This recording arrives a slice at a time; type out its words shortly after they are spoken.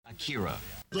Kira.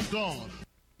 The Dawn.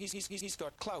 He's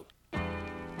got clout.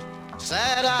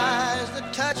 Sad eyes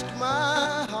that touched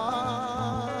my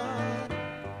heart.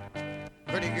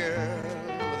 Pretty girl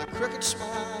with a crooked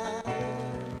smile.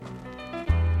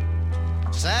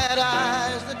 Sad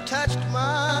eyes that touched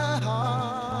my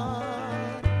heart.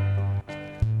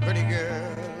 Pretty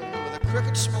girl with a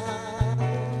crooked smile.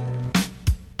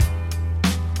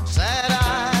 Sad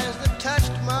eyes that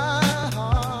touched my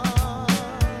heart.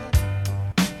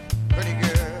 Pretty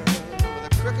girl with a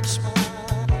crooked smile.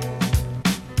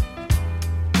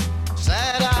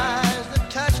 Sad eyes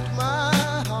that touched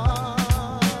my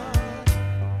heart.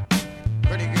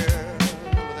 Pretty girl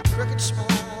with a crooked smile.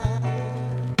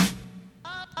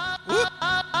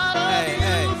 Hey,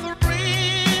 hey.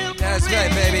 That's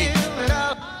right, baby.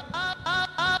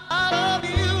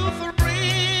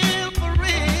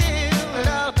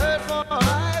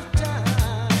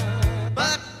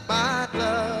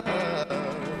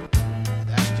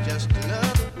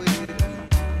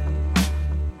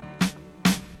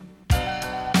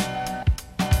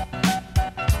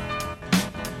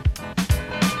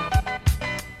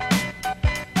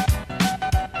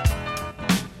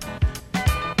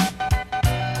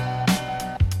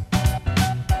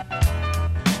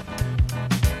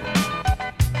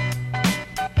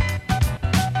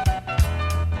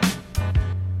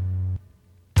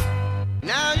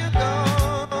 Now you're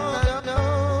gone,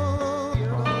 no, you're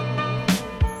gone.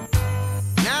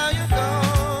 Now you're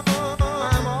gone,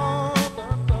 I'm all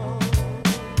gone.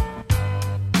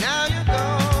 Now you're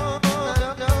gone,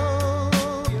 no,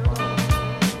 you're gone.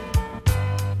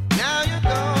 Now you're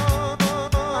gone,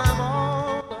 I'm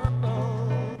all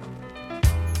gone.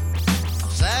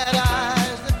 Sad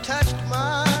eyes that touched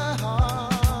my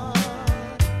heart.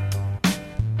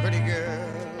 Pretty girl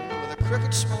with a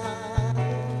crooked smile.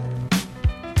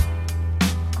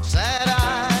 Sad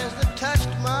eyes that touched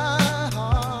my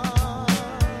heart.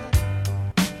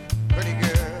 Pretty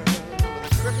girl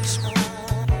with a crooked smile.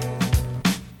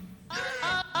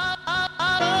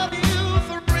 I love you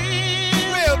for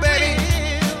real, Real, baby.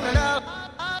 and I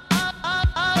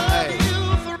love you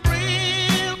for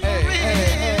real, Hey, hey,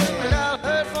 hey. and I'll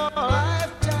hurt for a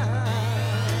lifetime.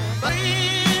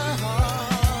 Real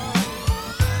heart.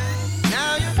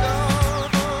 Now you're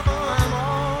gone, I'm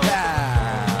all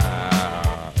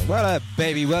What up,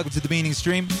 baby? Welcome to the Meaning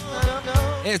Stream.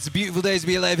 It's a beautiful day to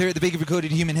be alive here at the Peak of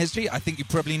Recorded Human History. I think you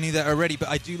probably knew that already, but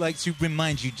I do like to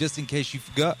remind you, just in case you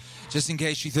forgot, just in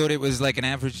case you thought it was like an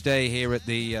average day here at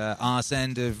the arse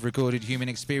end of Recorded Human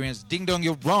Experience. Ding dong,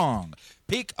 you're wrong.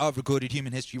 Peak of Recorded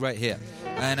Human History right here.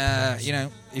 And,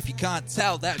 if you can't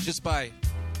tell that just by,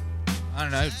 I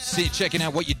don't know, checking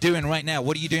out what you're doing right now.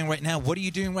 What are you doing right now? What are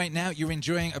you doing right now? You're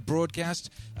enjoying a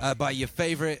broadcast by your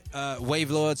favorite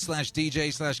Wavelord /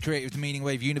 DJ / creative the Meaning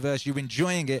Wave universe. You're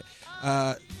enjoying it.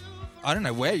 I don't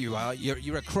know where you are.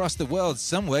 You're across the world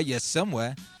somewhere. You're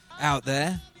somewhere out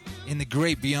there in the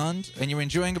great beyond, and you're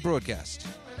enjoying a broadcast.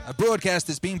 A broadcast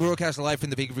that's being broadcast live from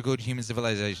the Peak of Recorded Human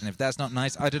Civilization. If that's not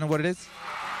nice, I don't know what it is.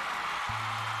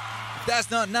 If that's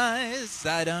not nice,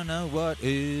 I don't know what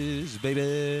is,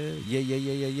 baby.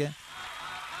 Yeah.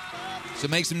 So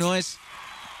make some noise.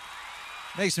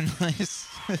 Make some noise.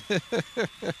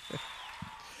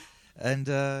 And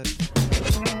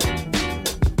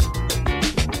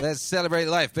let's celebrate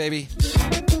life, baby.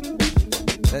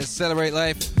 Let's celebrate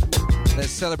life.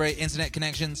 Let's celebrate internet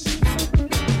connections.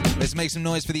 Let's make some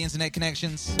noise for the internet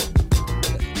connections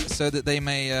so that they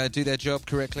may do their job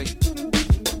correctly.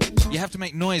 You have to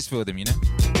make noise for them, you know?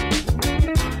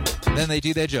 Then they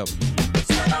do their job.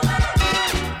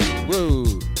 Whoa.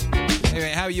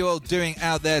 Anyway, how are you all doing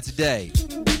out there today?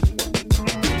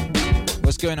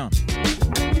 What's going on?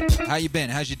 How you been?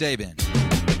 How's your day been?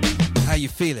 How you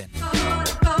feeling?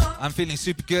 I'm feeling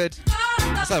super good.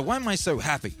 I was like, why am I so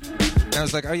happy? And I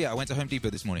was like, oh yeah, I went to Home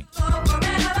Depot this morning.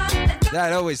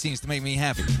 That always seems to make me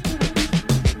happy.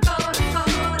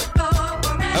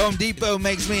 Home Depot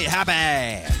makes me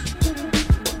happy.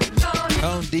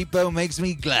 Home Depot makes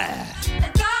me glad.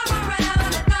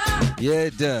 Yeah,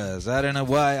 it does. I don't know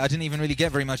why. I didn't even really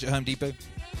get very much at Home Depot.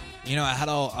 You know, I had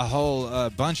a whole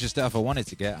bunch of stuff I wanted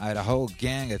to get. I had a whole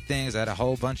gang of things. I had a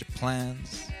whole bunch of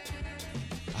plans.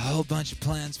 A whole bunch of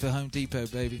plans for Home Depot,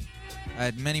 baby. I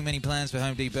had many, many plans for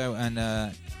Home Depot, and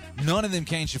none of them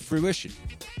came to fruition.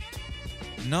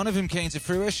 None of them came to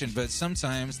fruition, but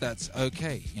sometimes that's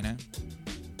okay, you know?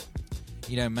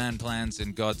 You know, man plans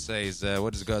and God says,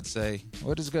 what does God say?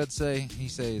 What does God say? He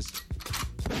says...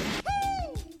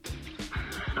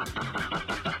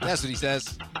 That's what he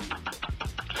says.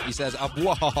 He says,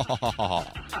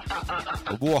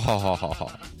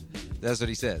 that's what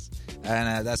he says.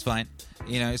 And that's fine.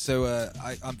 You know, so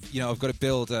I've got to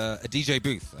build a DJ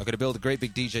booth. I've got to build a great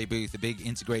big DJ booth, a big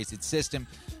integrated system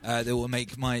that will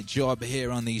make my job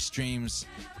here on these streams,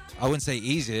 I wouldn't say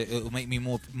easier, it will make me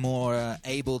more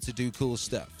able to do cool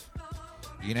stuff.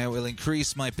 You know, it will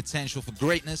increase my potential for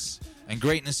greatness, and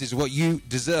greatness is what you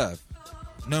deserve.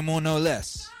 No more, no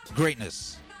less.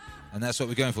 Greatness. And that's what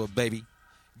we're going for, baby.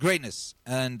 Greatness.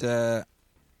 And, shut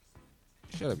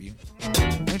up, you.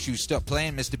 Don't you stop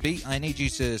playing, Mr. B. I need you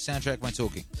to soundtrack my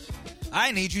talking.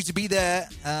 I need you to be there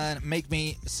and make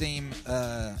me seem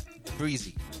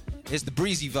breezy. It's the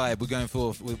breezy vibe we're going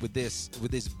for with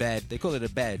this bed. They call it a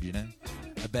bed, you know?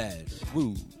 A bed.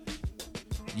 Woo.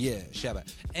 Yeah, shabba.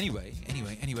 Anyway,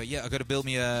 yeah, I got to build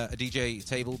me a DJ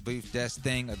table, booth, desk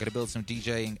thing. I got to build some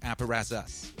DJing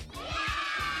apparatus.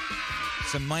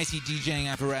 Some mighty DJing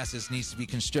apparatus needs to be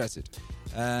constructed.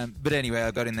 But anyway,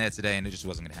 I got in there today and it just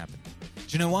wasn't going to happen.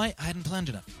 Do you know why? I hadn't planned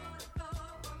enough.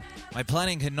 My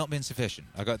planning had not been sufficient.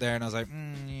 I got there and I was like,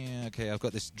 yeah, okay, I've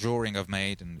got this drawing I've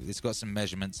made and it's got some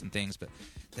measurements and things, but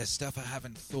there's stuff I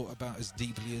haven't thought about as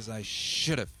deeply as I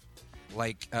should have.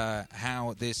 Like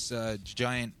how this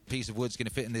giant piece of wood's going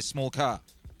to fit in this small car.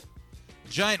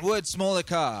 Giant wood, smaller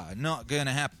car. Not going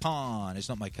to happen. It's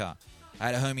not my car. I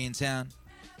had a homie in town.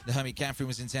 The homie Catherine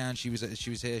was in town. She was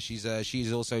here.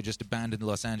 She's also just abandoned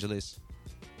Los Angeles.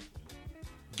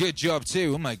 Good job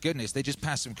too. Oh my goodness, they just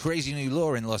passed some crazy new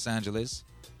law in Los Angeles.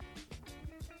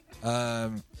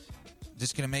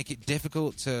 Just gonna make it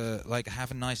difficult to like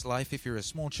have a nice life if you're a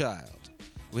small child,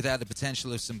 without the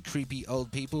potential of some creepy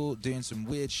old people doing some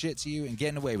weird shit to you and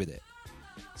getting away with it.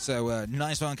 So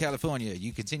nice one, California.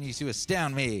 You continue to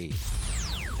astound me.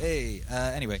 Hey.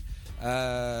 Anyway.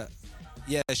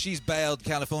 Yeah, she's bailed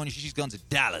California. She's gone to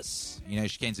Dallas. You know,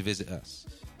 she came to visit us.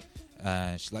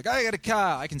 She's like, I got a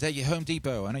car. I can take you Home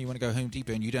Depot. I know you want to go Home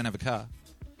Depot and you don't have a car.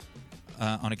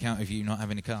 On account of you not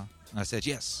having a car. And I said,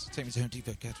 yes, take me to Home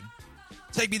Depot, Catherine.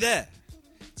 Take me there.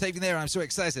 Take me there. I'm so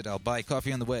excited. I'll buy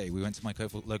coffee on the way. We went to my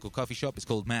local coffee shop. It's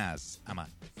called Maz Amma.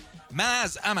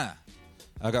 Maz Amma.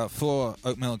 I got 4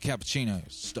 oat milk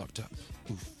cappuccinos stocked up.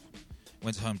 Oof.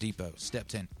 Went to Home Depot.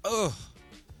 Stepped in. Oh.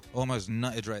 Almost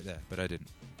nutted right there, but I didn't,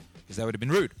 because that would have been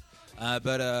rude.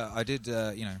 But I did,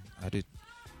 I did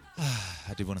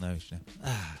one of those.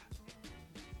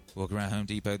 Walk around Home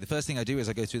Depot. The first thing I do is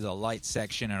I go through the light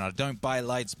section, and I don't buy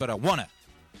lights, but I want to,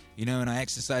 and I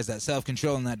exercise that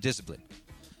self-control and that discipline.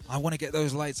 I want to get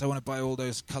those lights. I want to buy all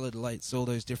those colored lights, all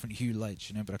those different hue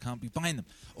lights, but I can't be buying them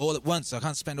all at once. I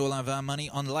can't spend all of our money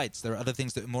on lights. There are other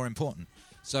things that are more important.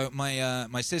 So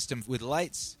my system with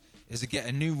lights is to get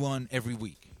a new one every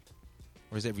week.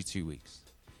 Or is it every 2 weeks?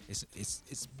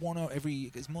 It's one or every.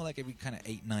 It's more like every kind of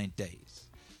 8-9 days.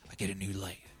 I get a new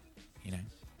light,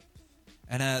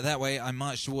 and that way I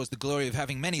march towards the glory of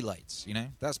having many lights.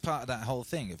 That's part of that whole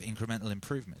thing of incremental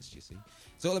improvements. You see,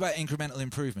 it's all about incremental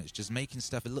improvements, just making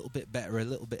stuff a little bit better, a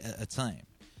little bit at a time.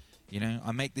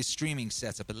 I make this streaming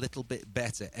setup a little bit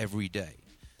better every day.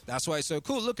 That's why it's so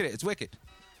cool. Look at it; it's wicked.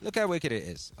 Look how wicked it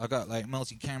is. I got like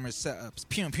multi-camera setups.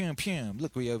 Pew.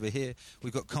 Look, we over here.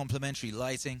 We've got complementary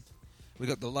lighting. We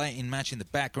got the lighting matching the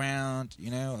background.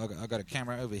 I got a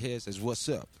camera over here that says, what's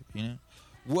up?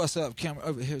 What's up, camera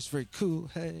over here. It's very cool.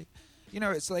 Hey.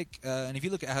 It's like, and if you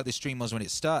look at how this stream was when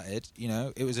it started,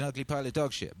 it was an ugly pile of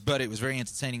dog shit. But it was very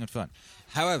entertaining and fun.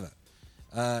 However,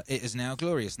 it is now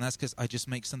glorious. And that's because I just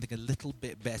make something a little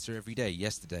bit better every day.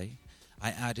 Yesterday, I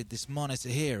added this monitor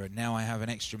here, and now I have an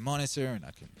extra monitor, and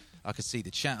I can see the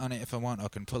chat on it if I want. I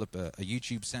can pull up a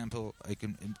YouTube sample. I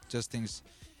can just things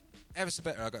ever so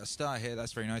better. I got a star here.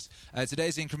 That's very nice.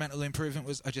 Today's incremental improvement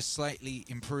was I just slightly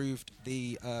improved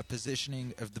the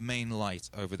positioning of the main light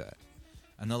over there,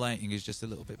 and the lighting is just a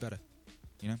little bit better.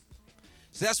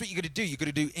 So that's what you got to do. You got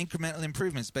to do incremental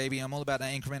improvements, baby. I'm all about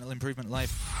that incremental improvement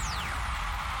life.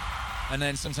 And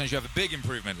then sometimes you have a big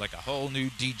improvement, like a whole new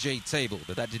DJ table.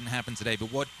 But that didn't happen today. But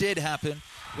what did happen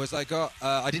was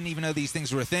I didn't even know these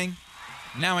things were a thing.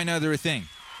 Now I know they're a thing.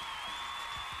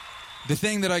 The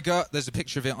thing that I got, there's a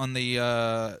picture of it on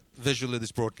the visual of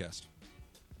this broadcast.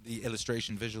 The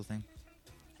illustration visual thing.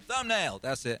 Thumbnail,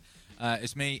 that's it.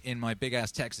 It's me in my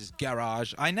big-ass Texas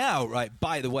garage.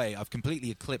 By the way, I've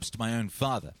completely eclipsed my own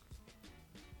father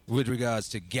with regards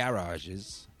to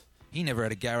garages. He never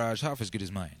had a garage half as good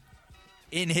as mine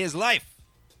in his life,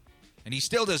 and he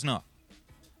still does not.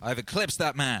 I've eclipsed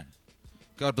that man.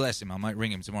 God bless him. I might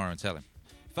ring him tomorrow and tell him,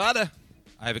 Father,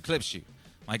 I have eclipsed you.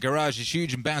 My garage is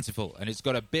huge and bountiful, and it's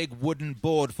got a big wooden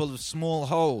board full of small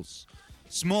holes,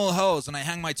 and I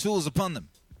hang my tools upon them.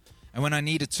 And when I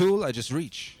need a tool, I just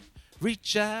reach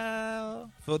out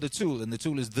for the tool, and the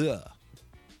tool is there.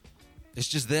 It's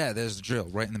just there. There's the drill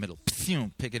right in the middle.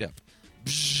 Pick it up.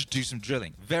 Do some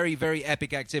drilling. Very, very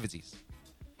epic activities.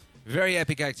 Very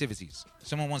epic activities.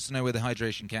 Someone wants to know where the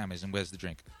hydration cam is and where's the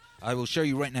drink. I will show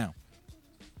you right now.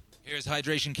 Here's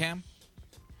hydration cam.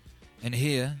 And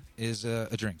here is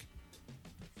a drink.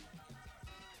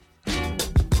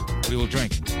 We will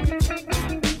drink.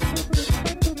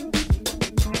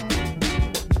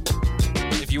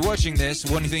 If you're watching this,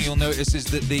 one thing you'll notice is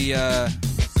that the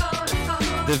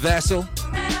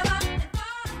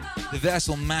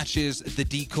vessel matches the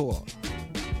decor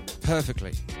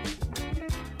perfectly.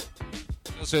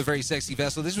 Also a very sexy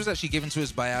vessel. This was actually given to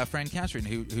us by our friend Catherine,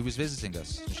 who was visiting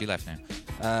us. She left now.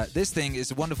 This thing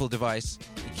is a wonderful device.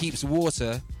 It keeps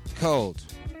water cold.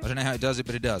 I don't know how it does it,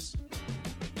 but it does.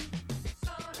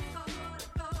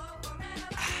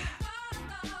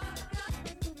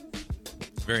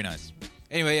 Very nice.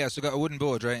 Anyway, yeah, so I got a wooden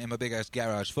board right in my big-ass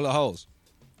garage full of holes.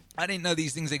 I didn't know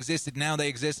these things existed. Now they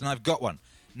exist, and I've got one.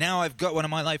 Now I've got one,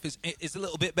 and my life is a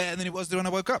little bit better than it was when I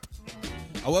woke up.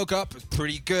 I woke up,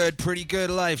 pretty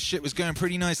good life. Shit was going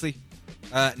pretty nicely.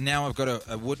 Now I've got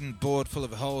a wooden board full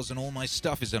of holes, and all my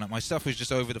stuff is in it. My stuff was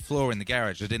just over the floor in the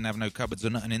garage. I didn't have no cupboards or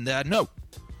nothing in there. No!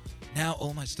 Now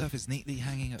all my stuff is neatly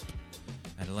hanging up.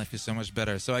 And life is so much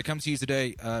better. So I come to you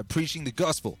today preaching the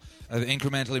gospel of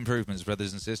incremental improvements,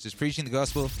 brothers and sisters. Preaching the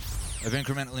gospel of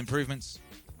incremental improvements.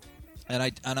 And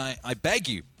I beg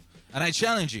you, and I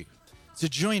challenge you to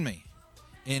join me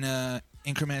in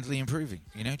incrementally improving.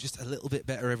 You know, just a little bit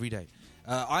better every day.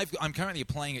 I'm currently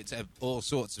applying it to all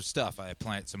sorts of stuff. I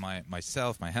apply it to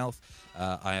myself, my health.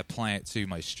 I apply it to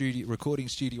my recording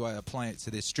studio. I apply it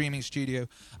to this streaming studio.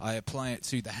 I apply it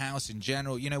to the house in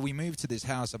general. You know, we moved to this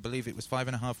house, I believe it was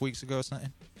 5.5 weeks ago or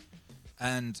something.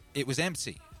 And it was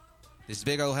empty. This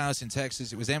big old house in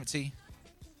Texas, it was empty.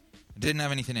 It didn't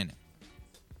have anything in it.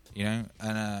 You know,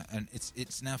 and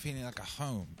it's now feeling like a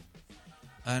home.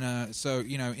 And so,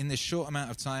 you know, in this short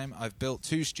amount of time, I've built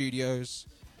 2 studios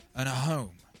and a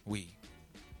home. We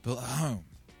built a home.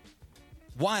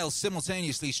 While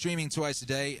simultaneously streaming twice a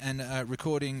day and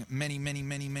recording many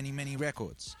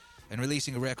records. And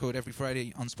releasing a record every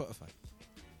Friday on Spotify.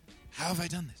 How have I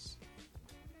done this?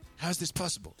 How is this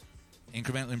possible?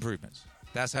 Incremental improvements.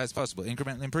 That's how it's possible.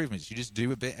 Incremental improvements. You just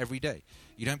do a bit every day.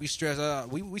 You don't be stressed.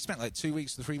 We spent like 2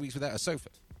 weeks to 3 weeks without a sofa.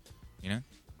 You know?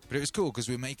 But it was cool because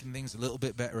we were making things a little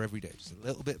bit better every day. Just a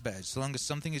little bit better. So long as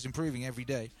something is improving every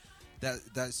day,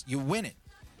 that's you win it.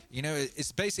 You know,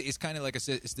 it's basically, it's kind of like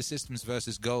it's the systems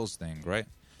versus goals thing, right?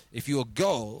 If your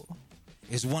goal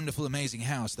is wonderful, amazing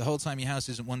house, the whole time your house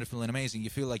isn't wonderful and amazing, you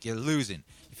feel like you're losing.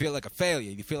 You feel like a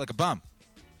failure. You feel like a bum.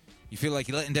 You feel like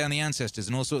you're letting down the ancestors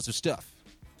and all sorts of stuff.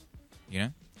 You know?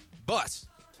 But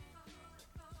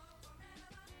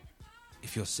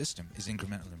if your system is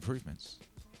incremental improvements,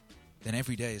 then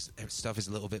every day stuff is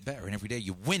a little bit better, and every day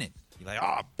you win it. You're like,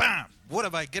 oh, bam! What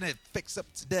am I going to fix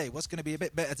up today? What's going to be a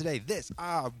bit better today? This.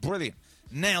 Brilliant.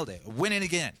 Nailed it. Winning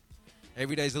again.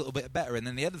 Every day is a little bit better. And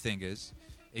then the other thing is,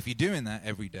 if you're doing that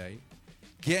every day,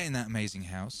 getting that amazing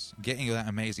house, getting that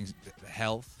amazing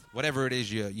health, whatever it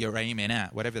is you're aiming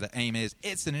at, whatever the aim is,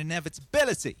 it's an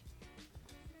inevitability.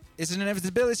 It's an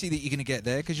inevitability that you're going to get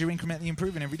there because you're incrementally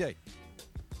improving every day.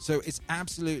 So it's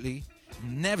absolutely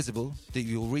inevitable that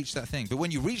you'll reach that thing. But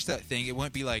when you reach that thing, it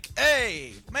won't be like,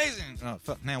 hey, amazing. Oh,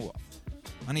 fuck, now what?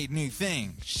 I need a new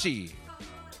thing. Shit.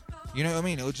 You know what I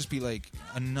mean? It'll just be like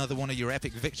another one of your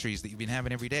epic victories that you've been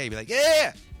having every day. Be like,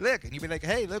 yeah, look. And you'll be like,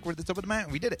 hey, look, we're at the top of the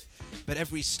mountain. We did it. But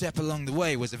every step along the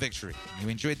way was a victory. You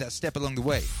enjoyed that step along the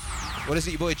way. What is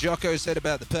it your boy Jocko said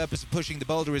about the purpose of pushing the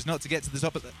boulder is not to get to the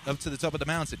top of up to the top of the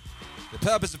mountain. The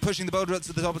purpose of pushing the boulder up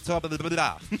to the top of the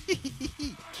blah.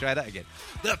 Try that again.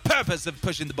 The purpose of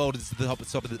pushing the boulder to the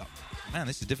top of the... Man,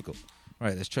 this is difficult. All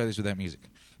right, let's try this without music.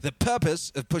 The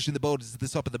purpose of pushing the boulders to the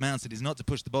top of the mountain is not to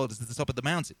push the boulders to the top of the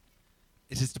mountain.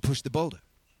 It is to push the boulder.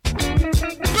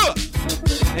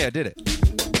 Hey, I did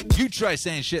it. You try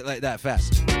saying shit like that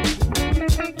fast.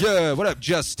 Yo, what up,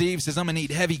 Just Steve? Says, I'm going to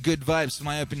need heavy good vibes for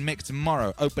my open mic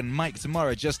tomorrow. Open mic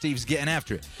tomorrow. Just Steve's getting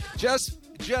after it. Just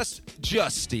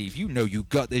Steve. You know you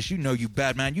got this. You know you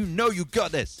bad man. You know you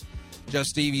got this.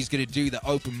 Just Steve, he's going to do the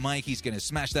open mic. He's going to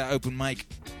smash that open mic.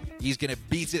 He's going to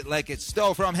beat it like it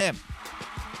stole from him.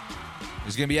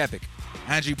 It's going to be epic.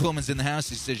 Andrew Pullman's in the house.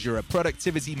 He says, you're a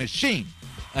productivity machine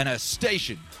and a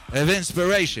station of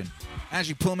inspiration.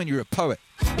 Andrew Pullman, you're a poet.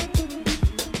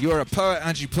 You're a poet,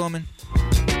 Andrew Pullman.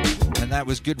 And that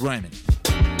was good rhyming.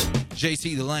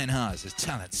 JT the Lionheart says,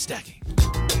 talent stacking.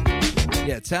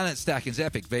 Yeah, talent stacking's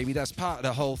epic, baby. That's part of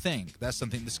the whole thing. That's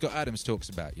something that Scott Adams talks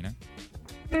about, you know?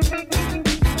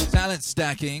 Talent Talent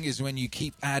stacking is when you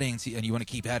keep adding to, and you want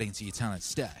to keep adding to your talent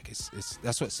stack.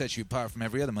 That's what sets you apart from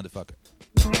every other motherfucker.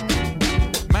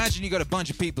 Imagine you got a bunch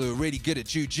of people who are really good at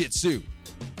jiu-jitsu.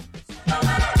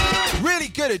 Really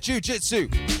good at jiu-jitsu.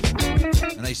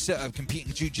 And they set up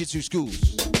competing jiu-jitsu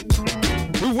schools.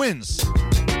 Who wins?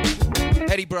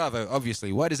 Eddie Bravo,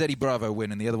 obviously. Why does Eddie Bravo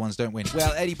win and the other ones don't win?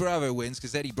 Well, Eddie Bravo wins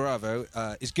because Eddie Bravo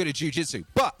is good at jiu-jitsu.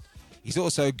 But he's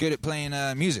also good at playing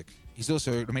music. He's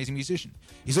also an amazing musician.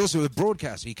 He's also a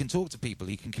broadcaster. He can talk to people.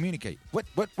 He can communicate. What?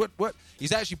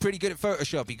 He's actually pretty good at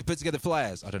Photoshop. He can put together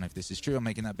flyers. I don't know if this is true. I'm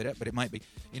making that bit up, but it might be.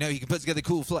 You know, he can put together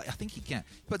cool flyers. I think he can.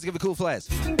 Put together cool flyers.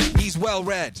 He's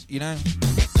well-read, you know.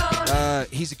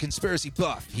 He's a conspiracy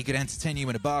buff. He could entertain you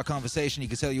in a bar conversation. He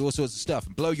could tell you all sorts of stuff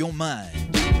and blow your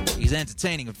mind. He's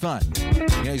entertaining and fun.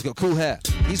 You know, he's got cool hair.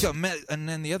 He's got and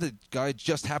then the other guy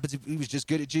just happens to, he was just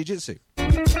good at jiu-jitsu.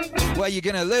 Well, you're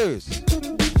going to lose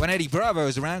when Eddie Bravo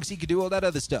is around because he could do all that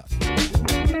other stuff. You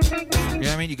know what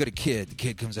I mean? You got a kid. The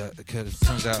kid comes out of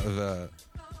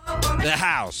the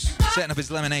house, setting up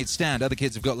his lemonade stand. Other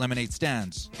kids have got lemonade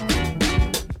stands.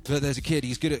 But there's a kid.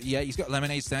 He's good at, he's got a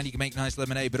lemonade stand. He can make nice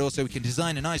lemonade, but also he can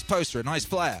design a nice poster, a nice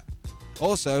flyer.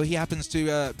 Also, he happens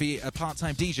to be a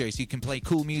part-time DJ, so he can play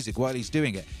cool music while he's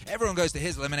doing it. Everyone goes to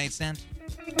his lemonade stand.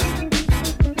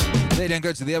 They don't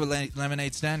go to the other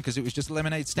lemonade stand because it was just a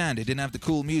lemonade stand. It didn't have the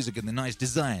cool music and the nice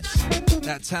designs.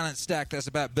 That talent stack, that's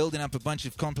about building up a bunch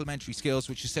of complementary skills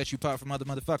which will set you apart from other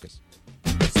motherfuckers.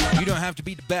 You don't have to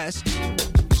be the best. You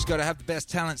just got to have the best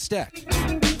talent stack.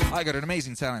 I got an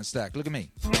amazing talent stack. Look at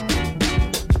me.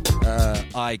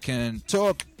 I can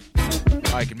talk.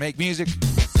 I can make music.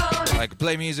 I can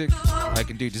play music. I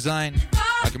can do design.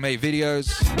 I can make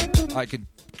videos. I can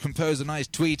compose a nice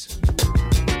tweet.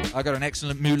 I got an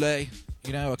excellent mullet.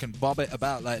 You know, I can bob it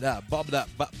about like that. Bob that,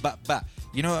 bop.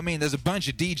 You know what I mean? There's a bunch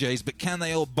of DJs, but can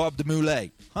they all bob the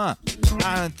mullet? Huh?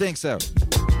 I don't think so.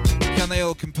 Can they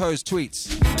all compose tweets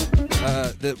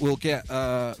that will get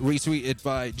retweeted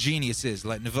by geniuses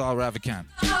like Naval Ravikant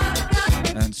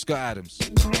and Scott Adams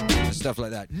and stuff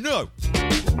like that? No!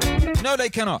 No, they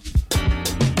cannot. You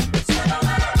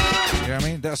know what I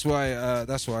mean? That's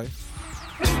why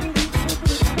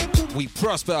we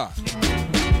prosper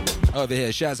over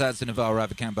here. Shouts out to Naval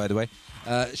Ravikant, by the way.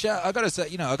 I gotta say,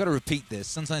 you know, I gotta repeat this.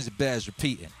 Sometimes it bears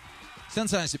repeating.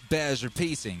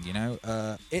 You know.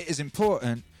 It is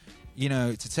important, you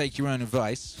know, to take your own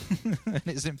advice. And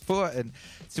it's important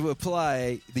to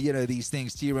apply these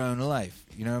things to your own life.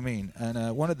 You know what I mean?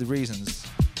 And one of the reasons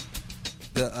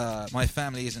that my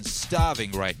family isn't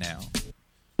starving right now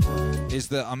is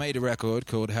that I made a record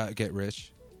called How to Get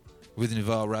Rich with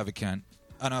Naval Ravikant,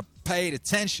 and I paid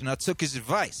attention. I took his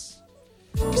advice.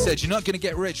 He said, you're not going to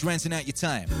get rich renting out your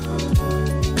time.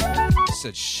 I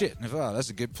said, shit, Naval, that's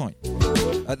a good point.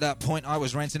 At that point, I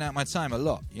was renting out my time a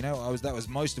lot. You know, that was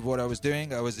most of what I was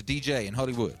doing. I was a DJ in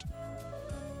Hollywood.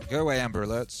 Go away, Amber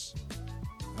Alerts.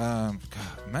 God,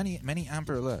 many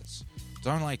Amber Alerts.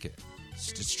 Don't like it.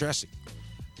 It's distressing.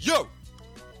 Yo!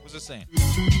 What's it saying?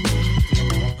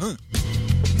 Huh?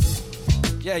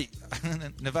 Yeah,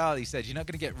 Naval, he said, you're not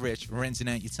going to get rich renting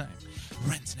out your time.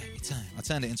 Renting out your time. I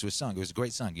turned it into a song. It was a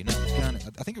great song, you know.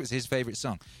 I think it was his favorite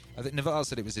song. I think Naval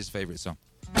said it was his favorite song.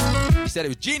 He said it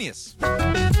was genius.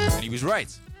 And he was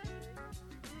right.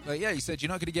 But yeah, he said, you're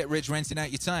not going to get rich renting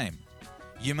out your time.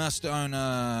 You must own,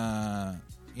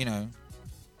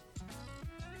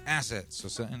 assets or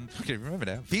something. I can't remember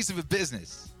now. Piece of a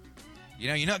business. You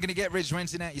know, you're not going to get rich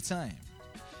renting out your time.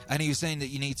 And he was saying that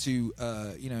you need to,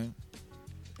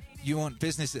 you want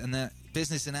business and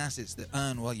assets that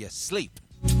earn while you sleep.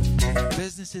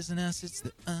 Businesses and assets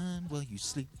that earn while you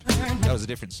sleep. That was a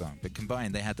different song, but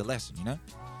combined they had the lesson, you know?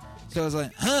 So I was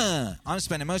like, I'm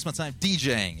spending most of my time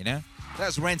DJing, you know?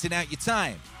 That's renting out your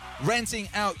time. Renting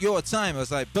out your time. I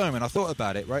was like, boom, and I thought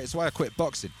about it, right? It's why I quit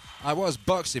boxing. I was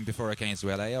boxing before I came to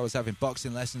LA. I was having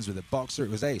boxing lessons with a boxer. It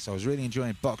was ace. I was really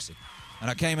enjoying boxing. And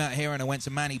I came out here and I went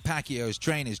to Manny Pacquiao's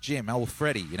trainer's gym, old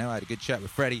Freddie. You know, I had a good chat with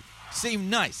Freddie.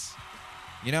 Seemed nice.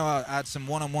 You know, I had some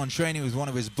one-on-one training with one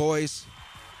of his boys.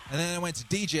 And then I went to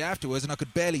DJ afterwards, and I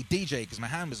could barely DJ because my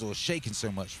hand was all shaking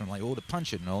so much from, like, all the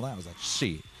punching and all that. I was like,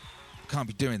 shit, I can't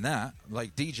be doing that.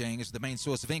 Like, DJing is the main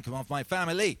source of income of my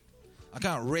family. I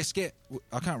can't risk it.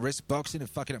 I can't risk boxing and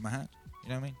fucking up my hand. You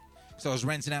know what I mean? So I was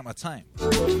renting out my time.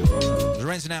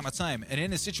 And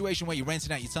in a situation where you're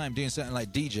renting out your time doing something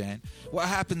like DJing, what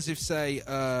happens if, say,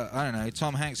 I don't know,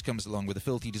 Tom Hanks comes along with a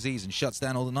filthy disease and shuts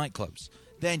down all the nightclubs?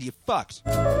 Then you're fucked.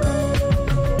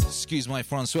 Excuse my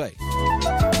François.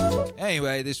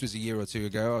 Anyway, this was a year or two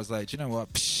ago. I was like, you know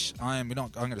what? I'm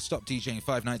going to stop DJing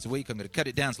 5 nights a week. I'm going to cut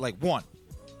it down to like 1.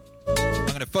 I'm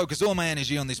going going to focus all my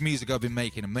energy on this music I've been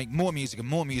making and make more music and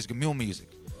more music and more music.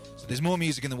 So there's more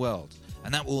music in the world,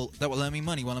 and that will earn me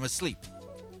money while I'm asleep.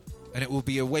 And it will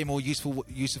be a way more useful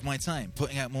use of my time,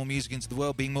 putting out more music into the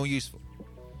world, being more useful.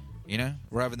 You know,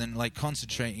 rather than like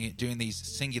concentrating it, doing these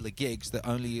singular gigs that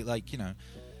only like, you know,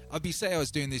 say I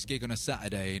was doing this gig on a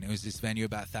Saturday and it was this venue,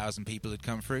 about 1,000 people had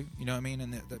come through, you know what I mean?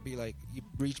 And that'd be like, you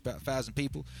reach about 1,000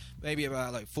 people, maybe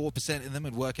about like 4% of them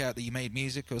would work out that you made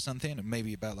music or something, and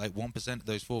maybe about like 1% of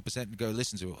those 4% would go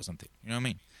listen to it or something, you know what I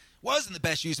mean? Wasn't the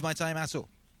best use of my time at all.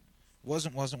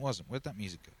 Wasn't. Where'd that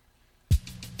music go?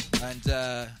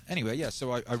 And anyway, yeah,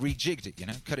 so I rejigged it, you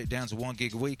know, cut it down to 1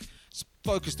 gig a week,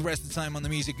 focused the rest of the time on the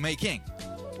music making.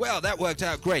 Well, that worked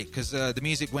out great, because the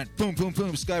music went boom, boom,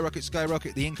 boom, skyrocket,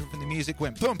 skyrocket. The income from the music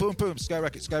went boom, boom, boom,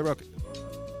 skyrocket, skyrocket.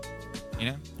 You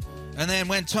know? And then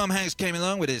when Tom Hanks came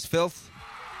along with his filth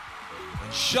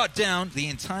and shut down the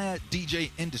entire DJ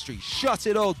industry, shut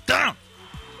it all down.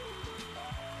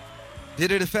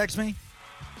 Did it affect me?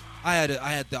 I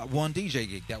had that one DJ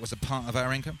gig that was a part of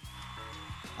our income.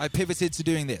 I pivoted to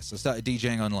doing this. I started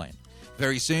DJing online.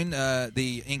 Very soon,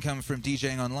 the income from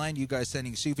DJing online, you guys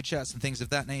sending super chats and things of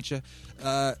that nature,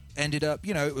 ended up,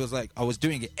 you know, it was like I was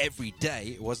doing it every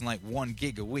day. It wasn't like 1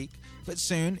 gig a week, but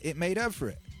soon it made up for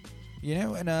it, you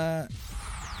know, and I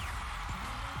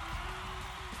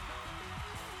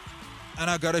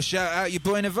got to shout out your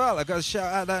boy Naval. I got to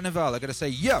shout out that Naval. I got to say,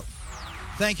 yo,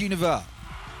 thank you, Naval.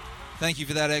 Thank you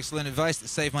for that excellent advice that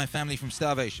saved my family from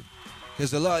starvation.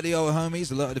 Because a lot of the old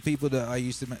homies, a lot of the people that I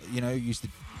used to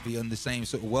be on the same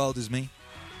sort of world as me,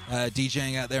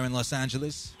 DJing out there in Los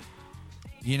Angeles,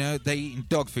 you know, they eating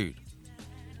dog food.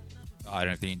 I don't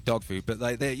know if they eat dog food, but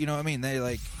like they, you know what I mean? They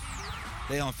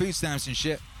on food stamps and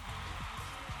shit.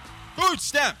 Food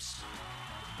stamps.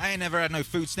 I ain't never had no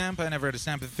food stamp. I never had a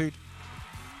stamp of food.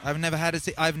 I've never had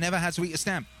to eat a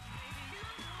stamp.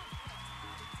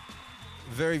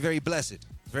 Very, very blessed.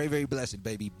 Very, very blessed,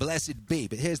 baby. Blessed be.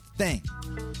 But here's the thing.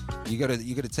 You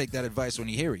gotta take that advice when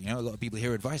you hear it. You know, a lot of people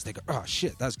hear advice, they go, oh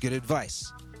shit, that's good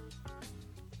advice.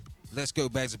 Let's go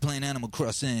back to playing Animal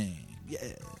Crossing.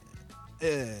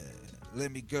 Yeah.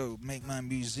 Let me go make my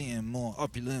museum more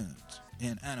opulent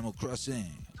in Animal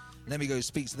Crossing. Let me go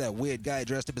speak to that weird guy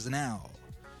dressed up as an owl.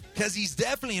 Because he's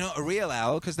definitely not a real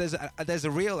owl, because there's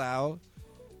a real owl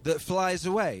that flies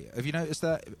away. Have you noticed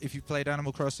that? If you played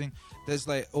Animal Crossing, there's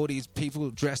like all these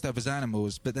people dressed up as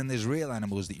animals, but then there's real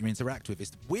animals that you interact with. It's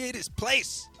the weirdest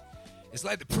place. It's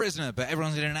like The Prisoner, but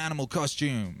everyone's in an animal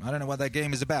costume. I don't know what that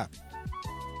game is about.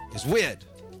 It's weird.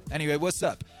 Anyway, what's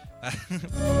up?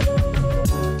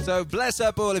 So bless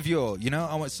up all of you. You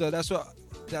know, so that's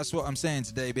what I'm saying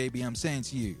today, baby. I'm saying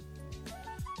to you,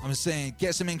 I'm saying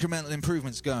get some incremental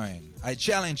improvements going. I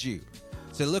challenge you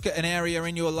to look at an area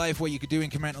in your life where you could do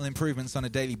incremental improvements on a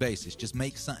daily basis. Just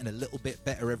make something a little bit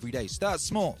better every day. Start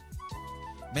small.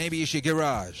 Maybe it's your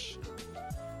garage.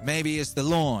 Maybe it's the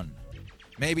lawn.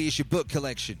 Maybe it's your book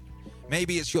collection.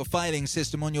 Maybe it's your filing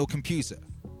system on your computer.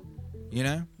 You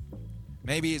know?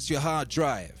 Maybe it's your hard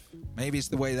drive. Maybe it's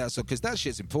the way that's up, because that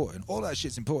shit's important. All that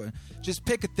shit's important. Just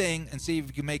pick a thing and see if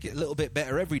you can make it a little bit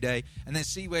better every day, and then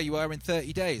see where you are in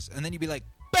 30 days. And then you'll be like,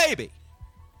 baby,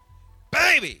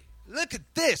 look at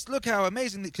this. Look how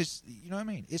amazing, because, you know what I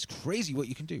mean? It's crazy what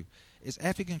you can do. It's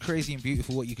epic and crazy and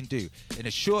beautiful what you can do in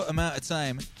a short amount of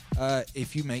time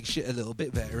if you make shit a little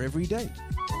bit better every day.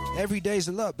 Every day's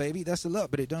a lot, baby. That's a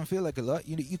lot, but it don't feel like a lot.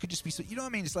 You could just be, you know what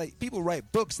I mean? It's like people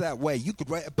write books that way. You could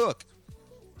write a book.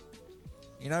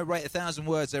 You know, write 1,000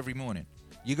 words every morning.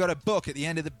 You got a book at the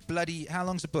end of the bloody... How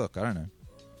long's a book? I don't know.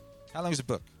 How long's a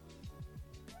book?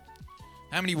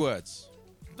 How many words?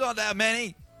 Not that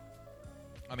many.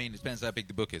 I mean, it depends how big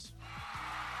the book is.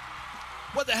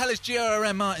 What the hell is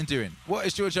J.R.R. Martin doing? What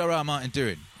is George R.R. Martin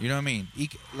doing? You know what I mean?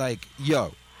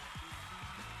 Yo.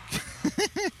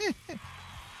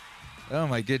 Oh,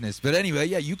 my goodness. But anyway,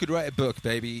 yeah, you could write a book,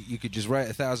 baby. You could just write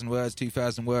 1,000 words,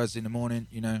 2,000 words in the morning,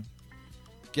 you know.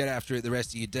 Get after it the rest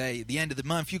of your day. At the end of the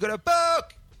month, you got a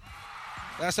book!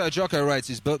 That's how Jocko writes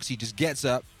his books. He just gets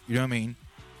up. You know what I mean?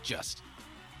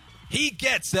 He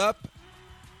gets up.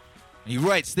 And he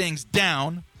writes things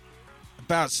down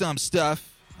about some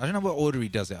stuff. I don't know what order he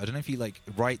does it. I don't know if he,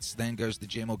 writes, then goes to the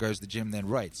gym, or goes to the gym, then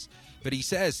writes. But he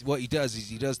says what he does is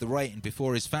he does the writing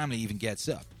before his family even gets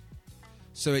up.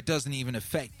 So it doesn't even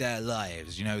affect their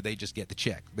lives. You know, they just get the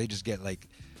check. They just get,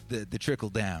 the trickle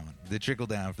down. The trickle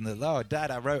down from oh, Dad,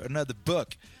 I wrote another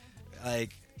book. You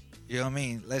know what I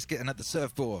mean? Let's get another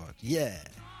surfboard. Yeah.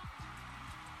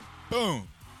 Boom.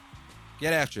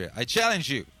 Get after it. I challenge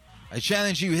you.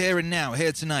 here and now,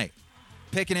 here tonight.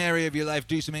 Pick an area of your life,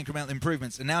 do some incremental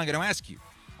improvements. And now I'm going to ask you.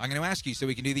 I'm going to ask you so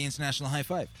we can do the international high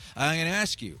five. I'm going to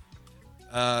ask you,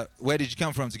 where did you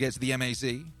come from to get to the MAZ?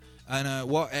 And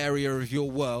what area of your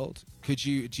world do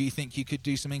you think you could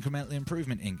do some incremental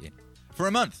improvement in? For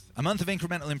a month of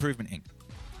incremental improvement in.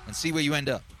 And see where you end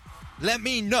up. Let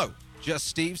me know. Just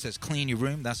Steve says clean your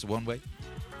room. That's the one way.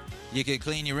 You could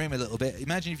clean your room a little bit.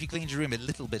 Imagine if you cleaned your room a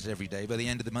little bit every day. By the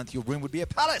end of the month, your room would be a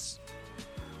palace.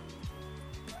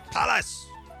 Palace.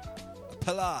 A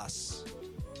palace.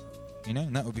 You know,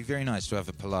 and that would be very nice to have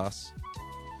a palace.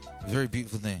 A very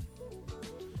beautiful thing.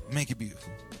 Make it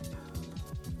beautiful.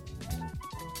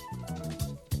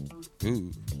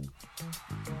 Ooh.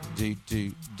 Do.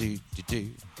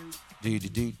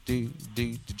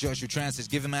 Joshua Tran says,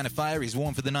 give a man a fire, he's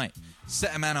warm for the night.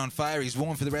 Set a man on fire, he's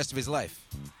warm for the rest of his life.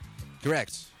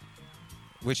 Correct.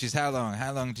 Which is how long?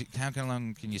 How long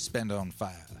can you spend on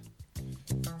fire?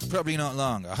 Probably not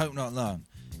long. I hope not long.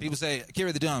 People say,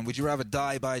 Kira the Don, would you rather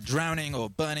die by drowning or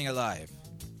burning alive?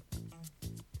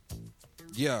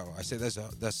 Yo, I say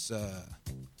that's a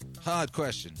hard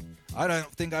question. I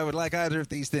don't think I would like either of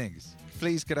these things.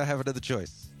 Please, could I have another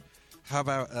choice? How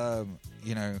about,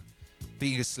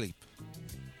 being asleep?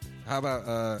 How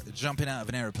about jumping out of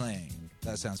an airplane?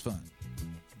 That sounds fun.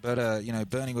 But,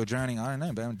 burning or drowning, I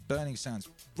don't know. Burning sounds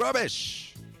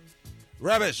rubbish.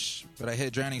 Rubbish. But I hear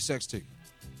drowning sucks too.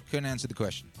 Couldn't answer the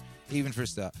question, even for a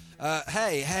start.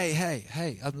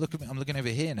 Hey. I'm looking over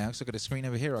here now, because I've got a screen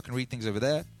over here. I can read things over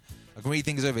there. I can read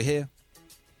things over here.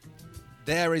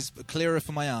 There is clearer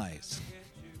for my eyes.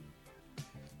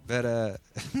 But,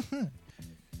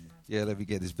 yeah, let me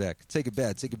get this back. Take it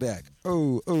back.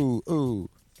 Oh. All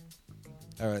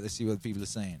right, let's see what the people are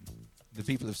saying. The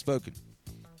people have spoken.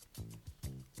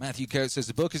 Matthew Coates says,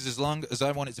 the book is as long as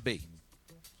I want it to be.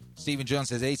 Stephen John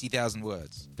says, 80,000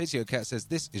 words. Pizio Cat says,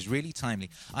 this is really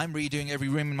timely. I'm redoing every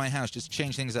room in my house just to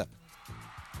change things up.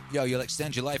 Yo, you'll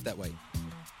extend your life that way.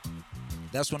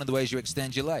 That's one of the ways you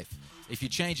extend your life. If you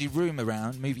change your room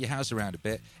around, move your house around a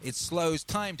bit, it slows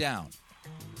time down.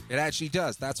 It actually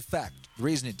does. That's a fact. The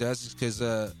reason it does is because,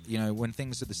 when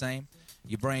things are the same,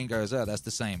 your brain goes, oh, that's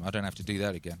the same. I don't have to do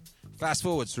that again. Fast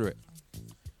forward through it.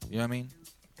 You know what I mean?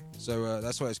 So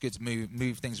that's why it's good to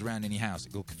move things around in your house.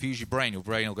 It will confuse your brain. Your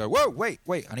brain will go, whoa, wait.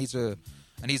 I need to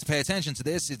pay attention to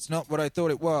this. It's not what I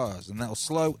thought it was. And that'll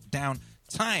slow down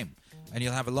time. And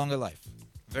you'll have a longer life.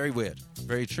 Very weird.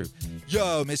 Very true.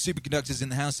 Yo, Miss Superconductor's in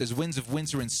the house says, winds of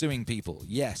winter ensuing people.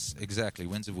 Yes, exactly.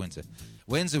 Winds of winter.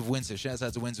 Winds of winter. Shouts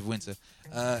out to Winds of winter.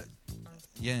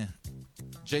 Yeah.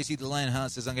 JC the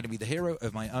Lionheart says, I'm going to be the hero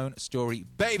of my own story,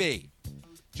 baby.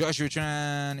 Joshua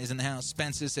Tran is in the house.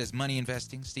 Spencer says, money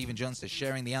investing. Stephen John says,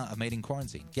 sharing the art of made in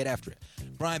quarantine. Get after it.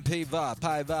 Brian P. Va,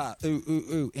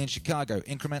 in Chicago.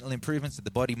 Incremental improvements to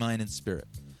the body, mind, and spirit.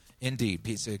 Indeed.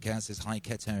 Pizza Cat says, high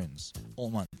ketones. All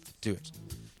month. Do it.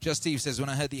 Just Steve says, when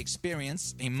I heard the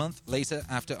experience a month later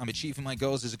after I'm achieving my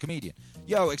goals as a comedian.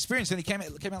 Yo, experience only came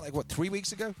out like, 3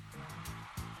 weeks ago?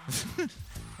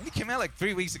 It came out like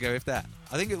 3 weeks ago, if that.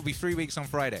 I think it will be 3 weeks on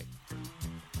Friday.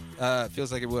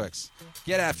 Feels like it works.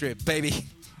 Get after it, baby.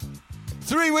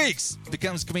 3 weeks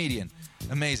becomes comedian.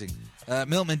 Amazing.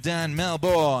 Milton Dan,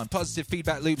 Melbourne. Positive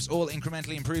feedback loops, all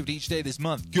incrementally improved each day this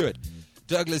month. Good.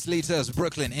 Douglas Litos,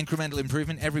 Brooklyn. Incremental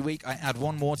improvement every week. I add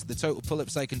one more to the total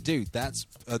pull-ups I can do. That's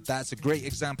a great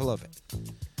example of it.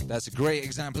 That's a great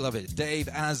example of it. Dave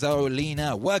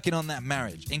Azolina, working on that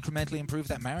marriage. Incrementally improve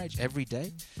that marriage every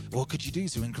day? What could you do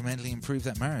to incrementally improve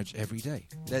that marriage every day?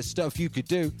 There's stuff you could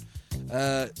do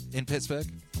in Pittsburgh.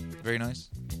 Very nice.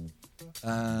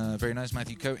 Very nice,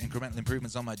 Matthew Coate. Incremental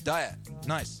improvements on my diet.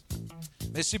 Nice.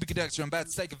 Miss Superconductor, I'm about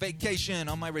to take a vacation.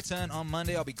 On my return on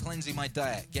Monday, I'll be cleansing my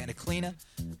diet, getting a cleaner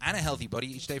and a healthy body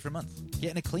each day for a month.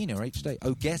 Getting a cleaner each day.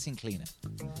 Oh, getting cleaner.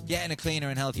 Getting a cleaner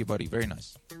and healthier body. Very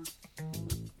nice.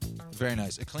 Very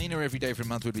nice. A cleaner every day for a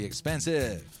month would be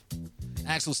expensive.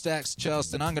 Axel Stacks,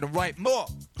 Charleston, I'm going to write more.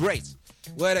 Great.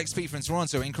 Word XP from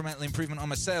Toronto, incremental improvement on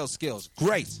my sales skills.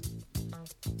 Great.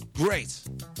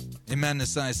 Amanda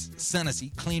says,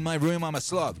 sanity, clean my room, I'm a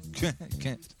slob.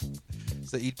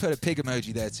 So you'd put a pig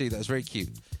emoji there too. That was very cute.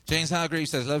 James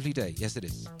Hargreaves says, lovely day. Yes, it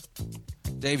is.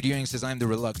 David Ewing says, I'm the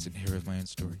reluctant hero of my own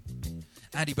story.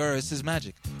 Andy Burrows says,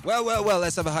 magic. Well,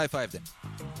 let's have a high five then.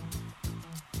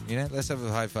 You know, let's have a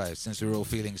high five since we're all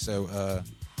feeling so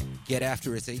get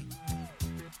after it-y.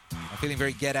 I'm feeling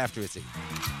very get after it-y.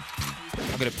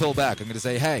 I'm going to pull back. I'm going to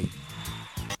say, hey.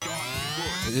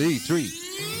 A3,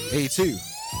 A2,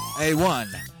 A1,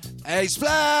 A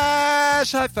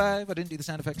splash! High five. I didn't do the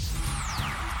sound effects.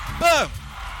 Boom!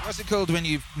 What's it called when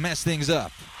you mess things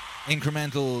up?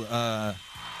 Incremental,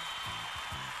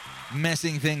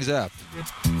 messing things up.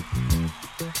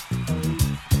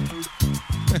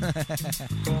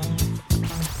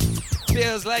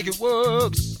 Feels like it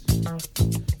works.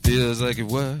 Feels like it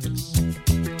works.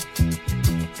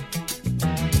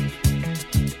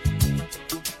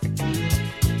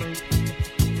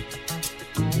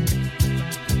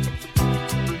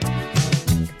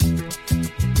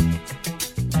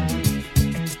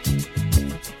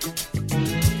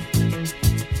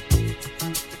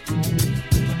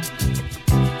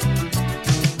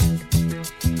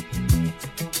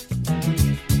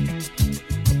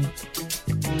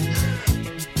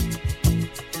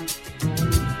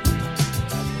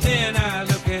 Then I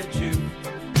look at you,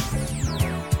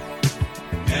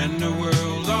 and the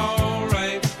world's all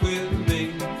right with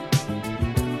me.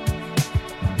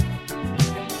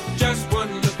 Just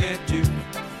one look at you,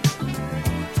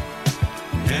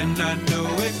 and I know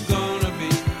it's gonna be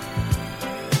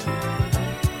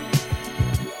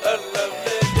a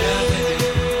lovely day.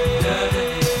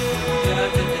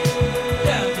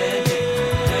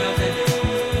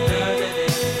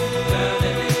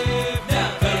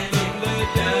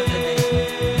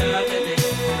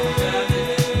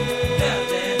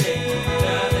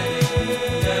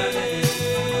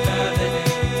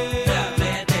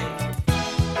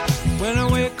 When I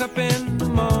wake up in the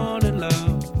morning,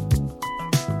 love,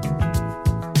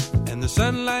 and the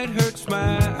sunlight hurts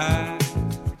my eyes,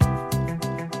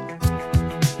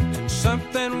 and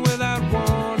something without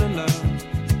warning, love,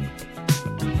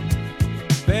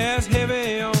 bears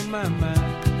heavy on my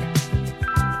mind.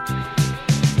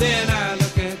 Then I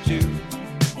look at you,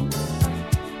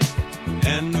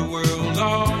 and the world's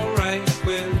all right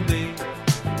with me.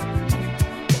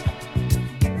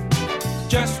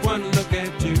 Just one look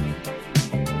at you,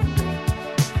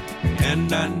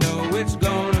 and I know it's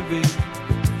gonna be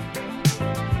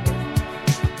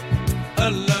a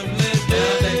lovely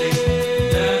day.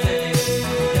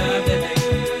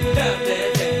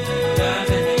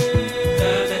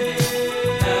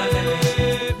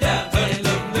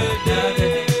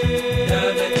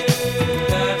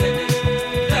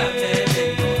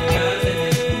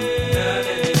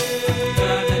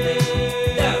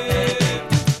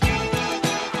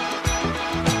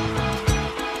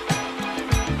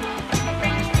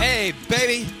 Hey,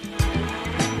 baby.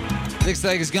 Looks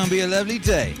like it's gonna be a lovely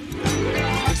day.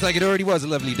 Looks like it already was a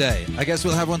lovely day. I guess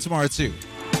we'll have one tomorrow too.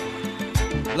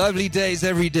 Lovely days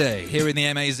every day. Here in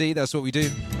the MAZ, that's what we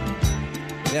do.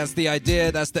 That's the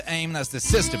idea, that's the aim, that's the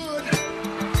system.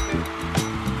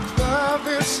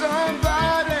 Loving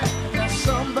somebody, and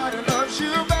somebody loves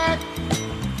you back.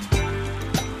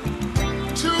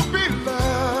 To be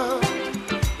loved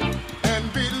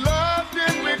and be loved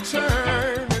in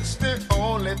return, it's the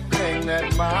only thing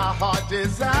that my heart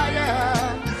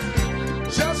desires.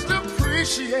 Just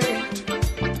appreciate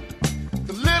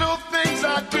the little things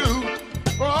I do.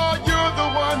 Oh, you're the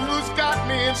one who's got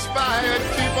me inspired.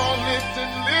 Keep on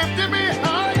lifting me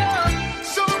higher.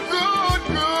 So good,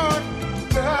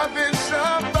 loving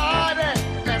somebody,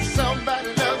 and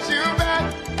somebody loves you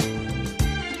back.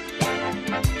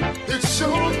 It's so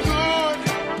good,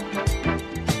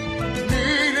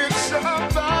 needing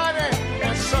somebody,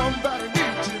 and somebody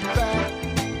needs you back.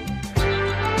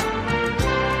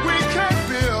 We can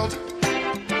build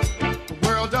a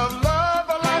world of love,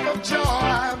 a life of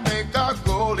joy, make our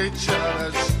goal each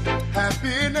other's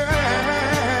happiness.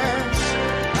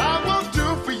 I will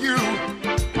do for you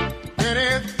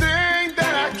anything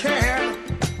that I can.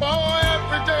 Oh,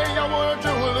 every day I want to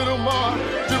do a little more,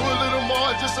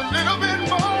 just a little bit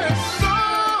more. It's so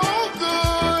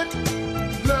good,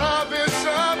 loving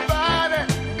somebody,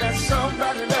 and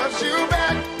somebody loves you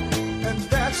back, and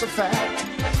that's a fact.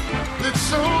 It's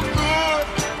so good,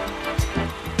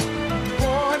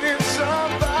 wanting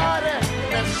somebody,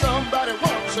 and somebody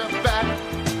wants you back.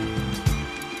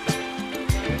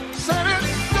 Said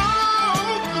it's so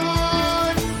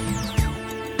good.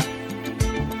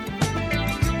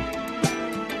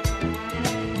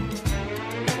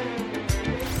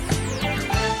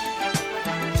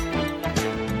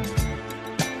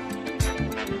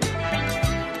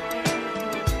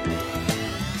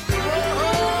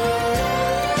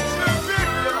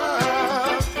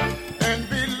 And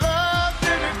be loved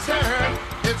in return.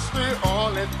 It's the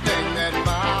only thing that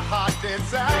my heart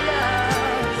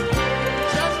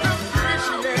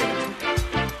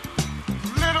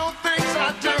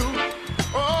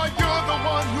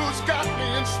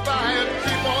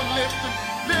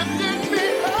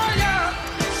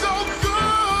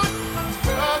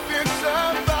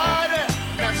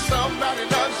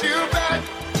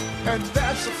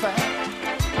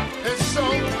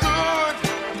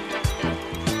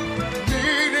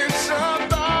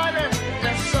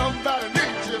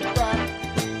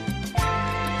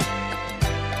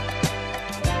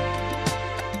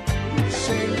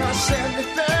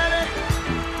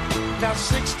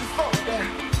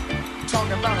 60-40,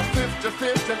 talking about a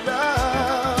 50-50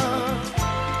 love.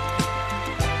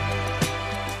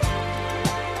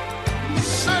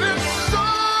 Said it's so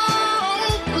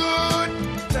good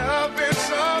loving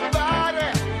somebody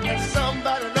and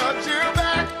somebody loves you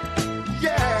back.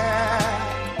 Yeah.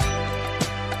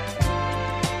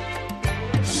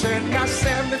 Said not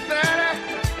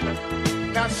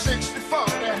 70-30, not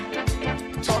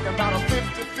 60-40, talking about a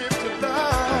 50-50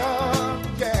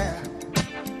 love. Yeah.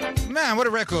 Man, what a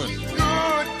record.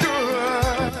 Good,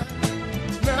 good.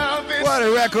 Loving What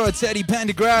a record, Teddy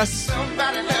Pendergrass.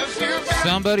 somebody loves you back.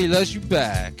 Somebody loves you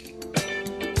back.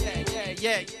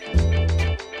 Yeah.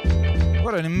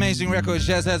 What an amazing record.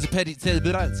 Shouts out to Teddy.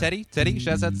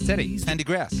 Shouts out to Teddy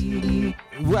Pendergrass.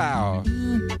 Wow.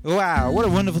 Wow. What a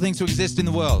wonderful thing to exist in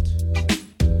the world.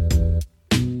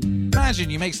 Imagine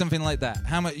you make something like that.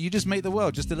 How much you just make the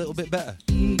world just a little bit better.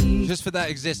 Just for that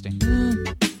existing.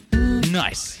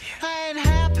 Nice. I ain't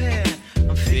happy,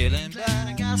 I'm feeling bad.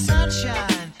 I got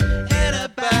sunshine in a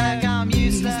bag. I'm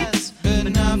useless, but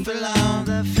not for long.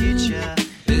 The future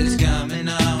It's coming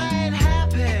on. I ain't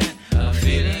happy, I'm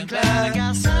feeling glad. I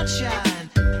got sunshine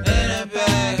in a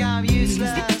bag. I'm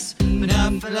useless, but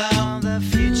not for long. The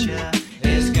future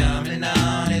It's coming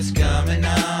on. It's coming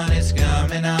on. It's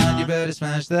coming on. You better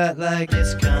smash that like.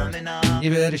 is coming on. You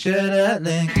better share that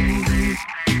link.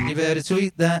 You better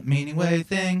tweet that meaning wave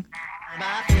thing.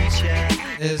 My future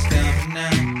It's coming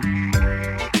on.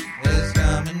 It's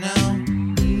coming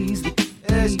on.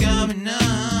 It's coming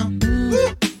on.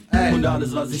 Woo! Hey. Und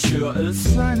alles, was ich höre,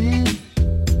 ist sunny.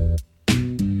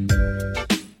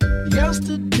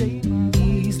 Yesterday my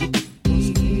leaves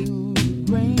was filled with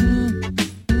rain.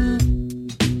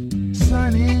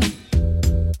 Sunny.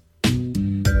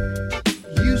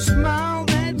 You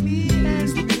smiled at me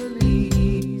as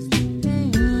released the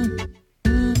pain.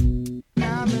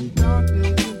 Now the dark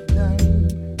days are done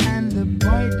and the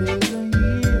bright days are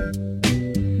here.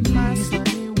 My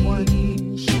sunny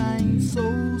one shines so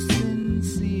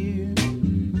sincere.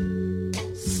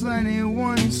 Sunny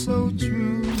one so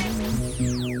true.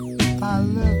 I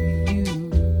love you.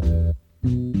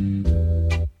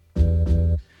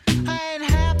 I ain't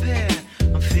happy,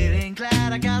 I'm feeling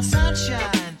glad. I got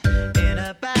sunshine in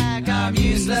a bag. I'm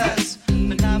useless,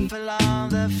 but not for long.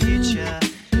 The future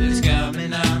It's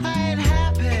coming on. I ain't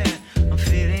happy, I'm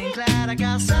feeling glad. I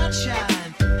got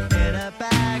sunshine in a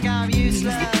bag. I'm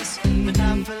useless, but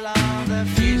not for long. The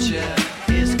future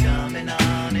is coming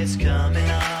on. It's coming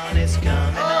on. It's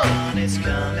coming on. It's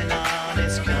coming on.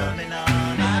 It's coming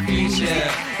on. My future.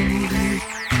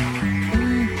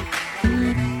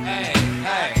 Hey,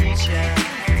 hey. Future.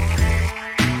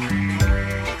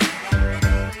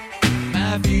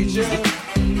 My future.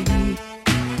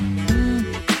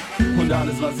 und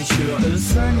alles, was ich höre, ist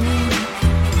Sunny.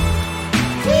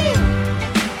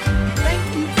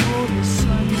 Thank you for the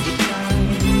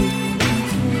sunshine.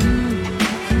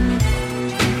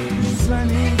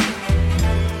 Sunny.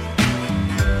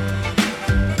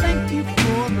 Thank you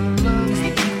for the love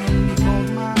you brought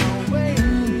my way.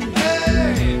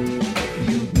 Hey.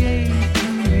 You gave to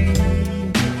me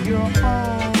your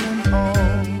all in all,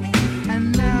 and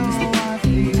now I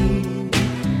feel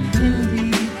 10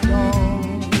 feet tall.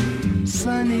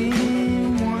 Sunny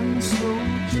one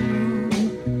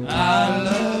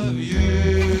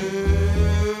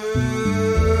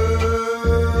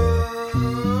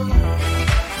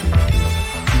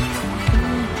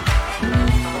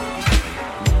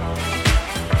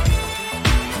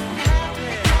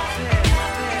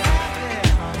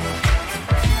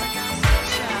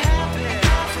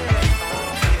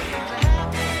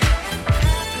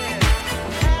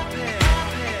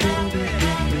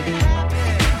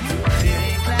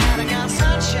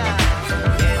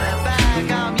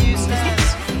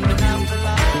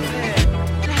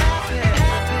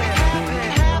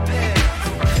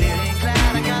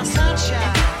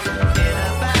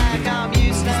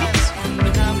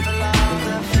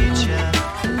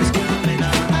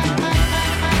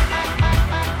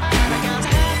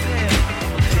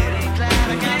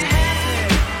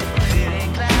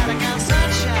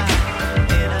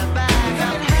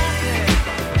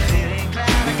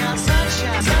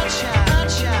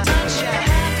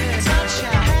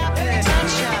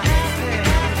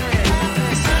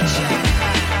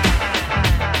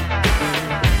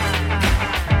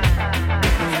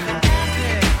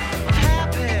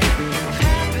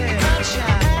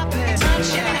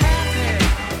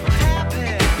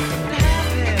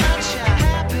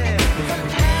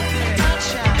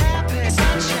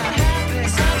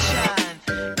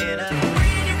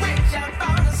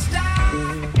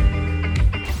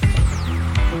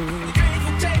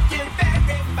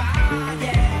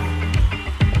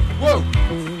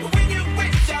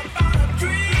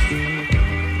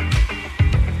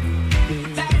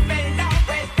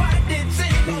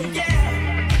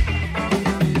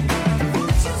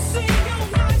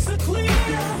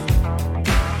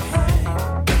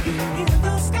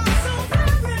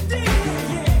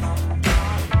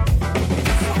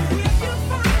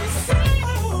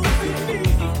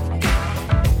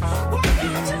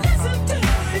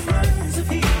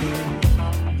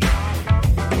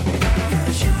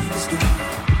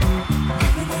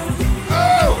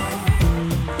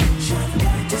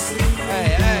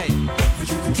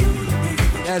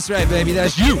That's right, baby,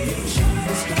 that's you.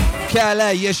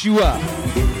 Kala, yes you are.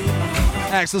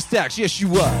 Axel Stacks, yes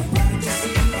you are.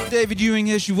 David Ewing,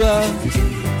 yes you are.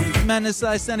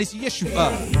 Manasai Sunny, yes you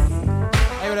are.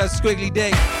 Hey, what up, Squiggly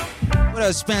Day? What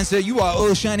up, Spencer? You are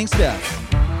all shining stars.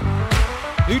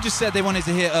 Who just said they wanted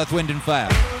to hear Earth, Wind and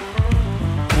Fire?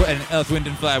 When Earth, Wind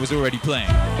and Fire was already playing.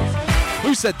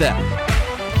 Who said that?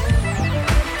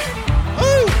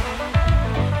 Woo!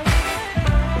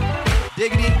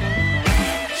 Diggity.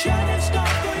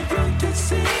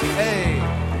 Hey.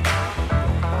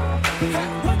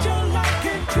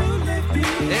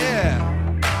 Yeah.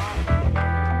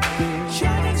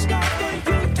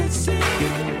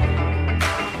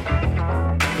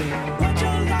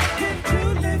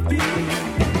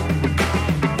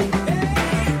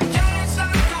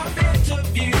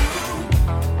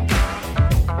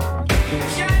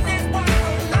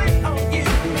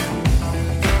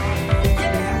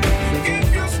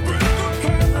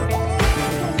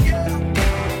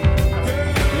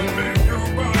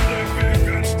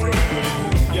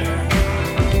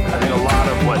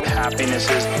 Happiness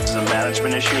is a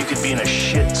management issue. You could be in a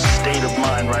shit state of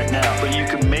mind right now, but you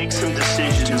can make some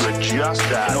decisions to adjust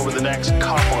that, and over the next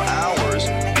couple hours,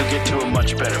 you'll get to a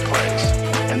much better place.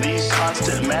 And these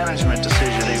constant management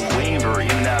decisions, they waver in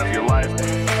and out of your life on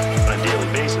a daily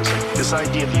basis. Like this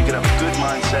idea that you could have a good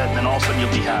mindset and then all of a sudden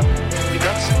you'll be happy. Like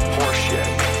that's horseshit.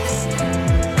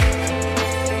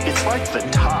 It's like the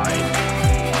tide.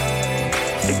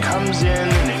 It comes in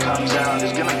and it comes out.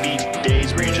 There's going to be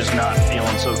days where you're just not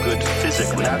feeling so good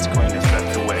physically. That's going to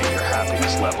affect the way your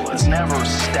happiness level is. It's never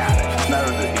static. It's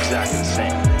never exactly the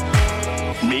same.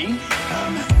 Me?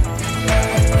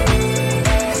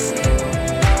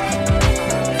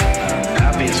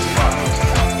 Happy as fuck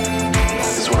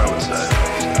is what I would say.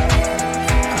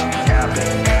 Happy.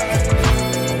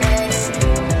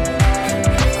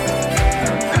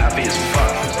 Happy as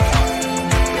fuck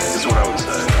is what I would say.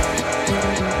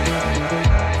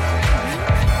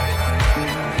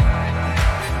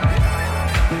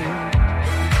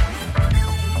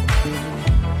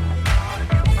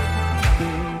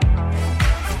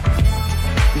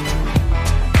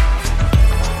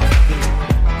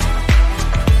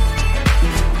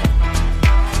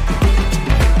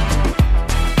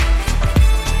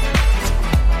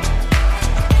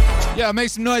 Yeah, make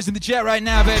some noise in the chat right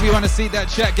now, baby. You want to see that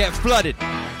chat get flooded?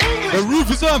 The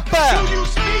roof is on fire.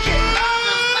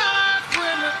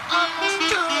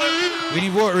 We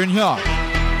need water in here.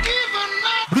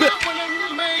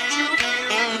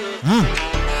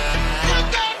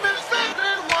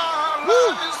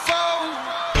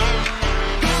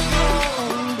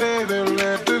 Baby,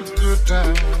 let the good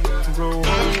time roll.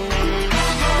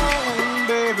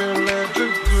 Baby, let the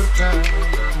good time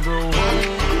roll.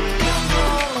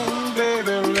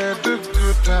 Baby, let the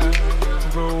good time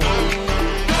roll.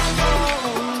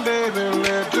 Baby,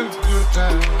 let the good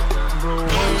time roll.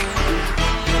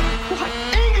 What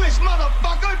English,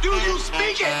 motherfucker, do you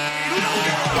speak it?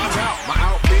 Watch out, my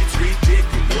outfit's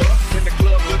ridiculous. In the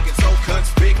club looking so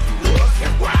conspicuous.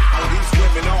 And wow, these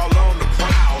women all on the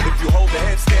prowl. If you hold the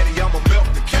head steady, I'ma milk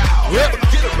the cow. Yep.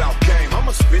 Forget about game,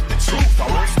 I'ma spit the truth. I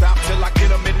won't stop till I get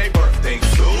them in their birthday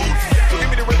suit. So give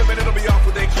me the rhythm and it'll be off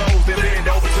with their clothes. Then bend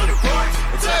over to the front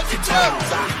and touch your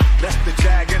toes. I left the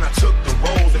jag and I took the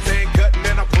rolls. If they ain't cutting,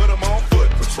 then I put them on foot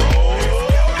patrol.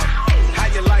 How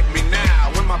you like me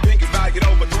now when my pink is valued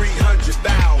over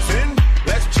 300,000?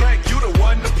 Let's drink, you the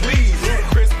one to please.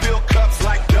 Chris fill cups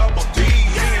like double D.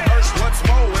 Me and Hirsch once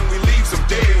more when we leave some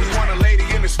dead. We want a lady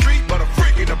in the street, but a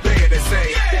freak in the bed that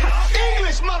say,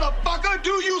 English, motherfucker,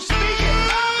 do you speak it?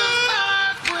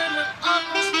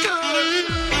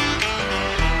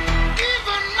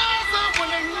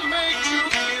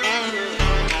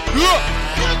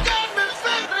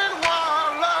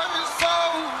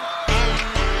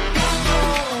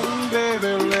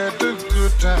 Baby, let the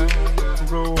good time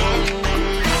roll.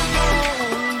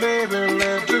 Baby,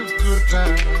 let the good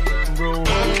time roll.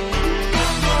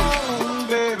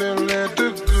 Baby, let the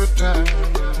good time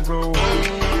roll.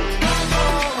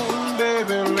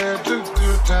 Baby, let the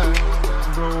good time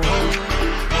roll.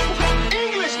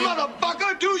 English,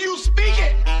 motherfucker, do you speak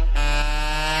it?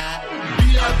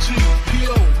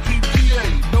 B-I-G-P-O-P-P-A,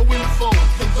 no info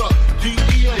for the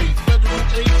DEA. Federal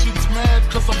agents mad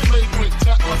cause I'm flagrant.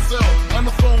 Tap myself and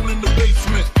the phone in the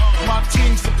basement. My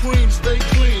team supreme, stay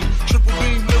clean. Triple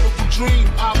beam, lyrical dream.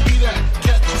 I'll be that.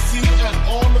 Catch a seat at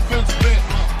all events bent.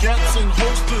 Gats and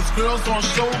holsters, girls on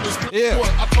shoulders. Yeah.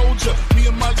 What I told you, me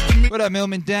and Mike's the What up,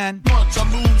 Millman Dan? much. I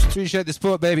lose Appreciate the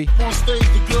support, baby. on stage,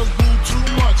 the girls boo too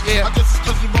much. Yeah. I guess it's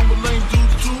cause you run with lame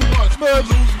dudes too much. I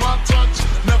lose my touch,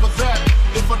 never that.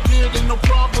 If I did, ain't no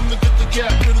problem to get the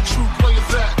gap.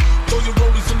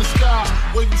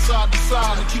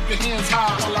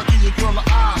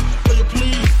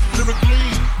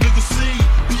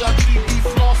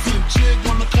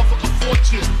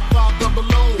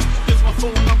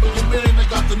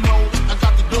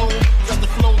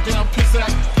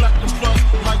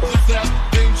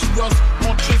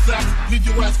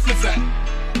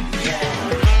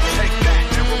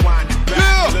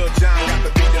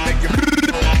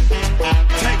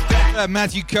 up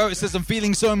Matthew Coates says, I'm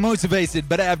feeling so motivated,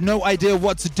 but I have no idea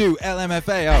what to do.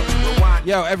 LMFAO.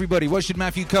 Yo, everybody, what should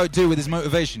Matthew Coates do with his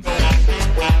motivation?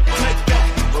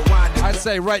 I'd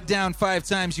say write down 5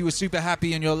 times you were super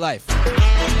happy in your life.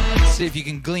 See if you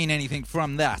can glean anything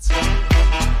from that.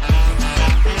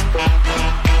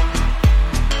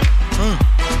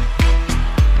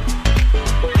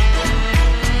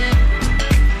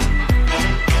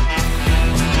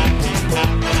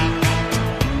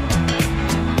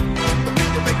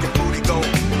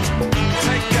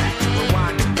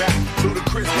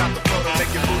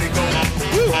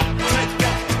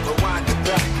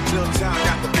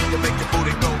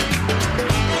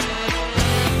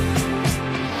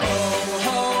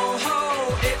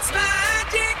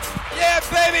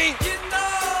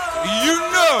 You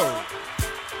know.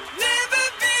 Never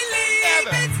believe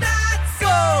it's not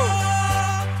so.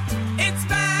 It's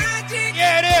magic.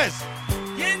 Yeah, it is.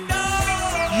 You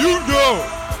know. You know.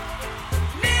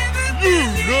 Never You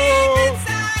believe know. it's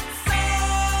not so.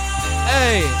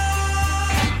 Hey.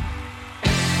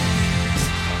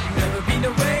 Never been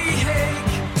away, hey.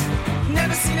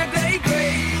 Never seen a day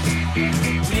break.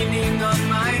 Leaning on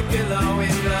my pillow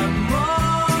in the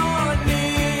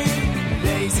morning.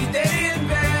 Lazy day in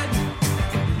bed.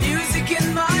 Music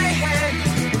in my head.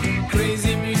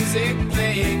 Crazy music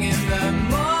playing in the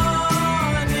morning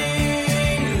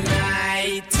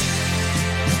light.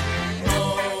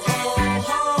 Oh, ho,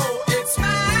 ho, it's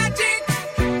magic.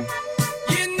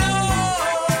 You know.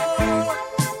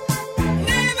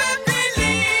 Never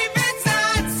believe it's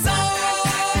not so.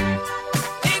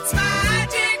 It's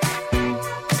magic.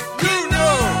 You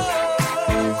know.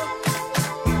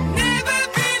 Never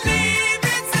believe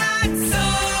it's not so.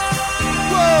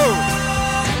 Whoa.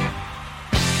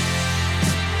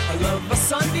 I love a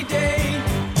sunny day,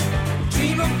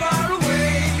 dreaming far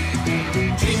away,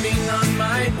 dreaming on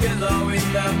my pillow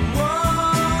in the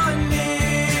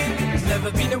morning.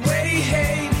 Never been away,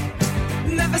 hey,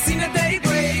 never seen a day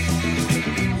break,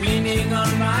 leaning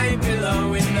on my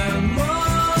pillow in the morning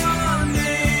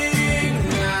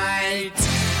light.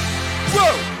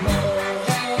 Whoa. Oh,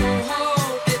 ho,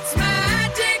 ho, it's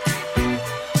magic,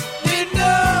 you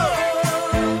know.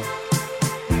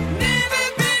 Never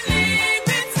believe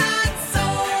it's not so.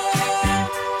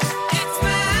 It's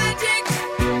magic,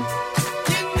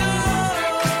 you know.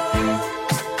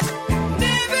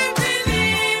 Never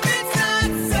believe it's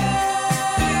not so.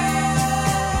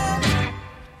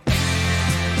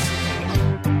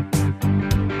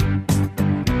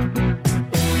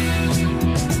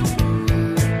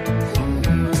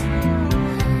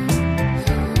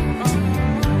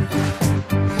 Today's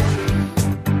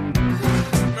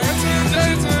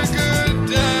a good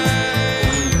day.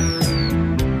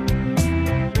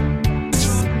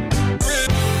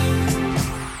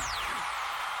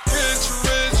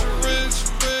 Rich.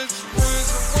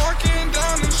 Walking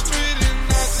down the street and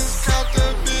I just caught the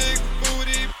big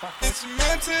booty. It's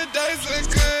man, today's a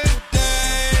good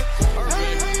day.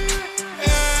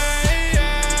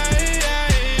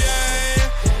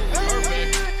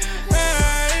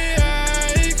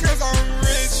 Cause I'm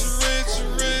rich.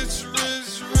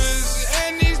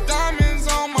 And these diamonds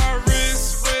on my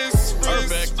wrist.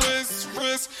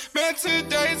 Man,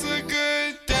 today's a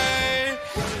good day.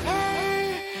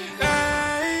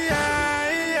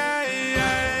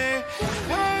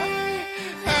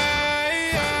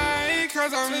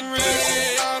 Cause I'm rich,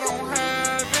 I don't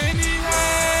have any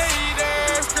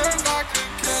haters. Cause I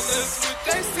could care less what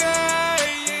they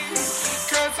saying.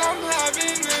 Cause I'm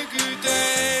having a good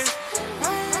day.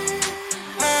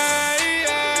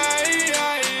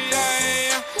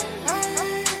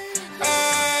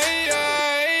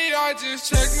 I just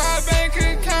checked my bank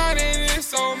account and it's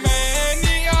so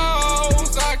many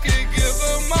O's. I could give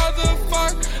a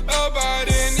motherfuck about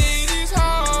any of these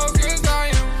hoes. Cause I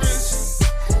am rich.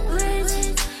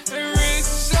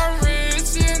 I'm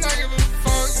rich and I give a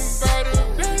fuck about a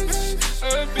bitch, a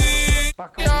bitch.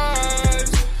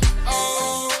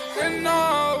 Oh, and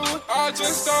no, I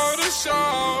just stole the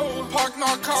show. Parked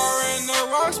my car in the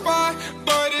wrong spot,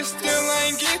 but it still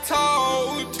ain't get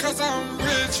towed. Cause I'm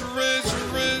rich.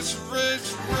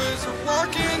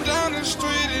 Walking down the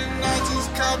street and I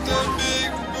just copped a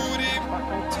big booty.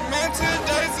 Man,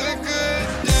 today's a good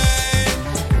day.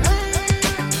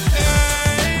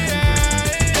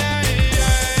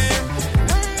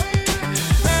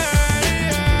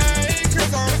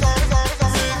 Cause I'm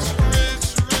rich.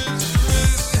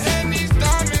 And these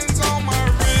diamonds on my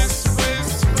wrist.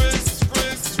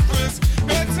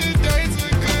 Man, today's a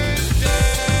good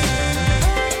day.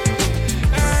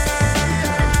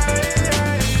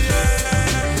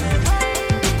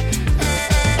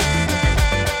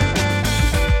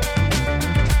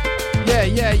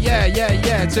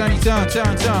 Yeah, Tony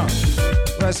Tone.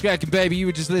 What's cracking, baby? You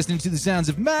were just listening to the sounds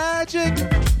of magic.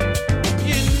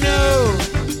 You know.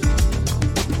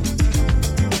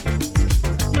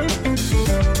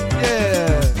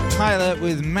 Yeah, Pilot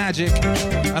with Magic.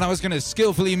 And I was going to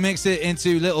skillfully mix it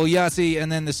into Little Yachty,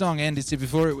 and then the song ended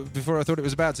before I thought it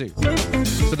was about to.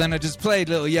 So then I just played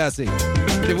Little Yachty.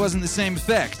 But it wasn't the same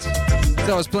effect.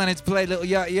 So I was planning to play Little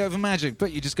Yachty over Magic,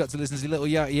 but you just got to listen to Little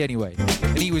Yachty anyway.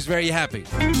 And he was very happy.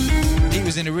 He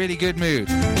was in a really good mood.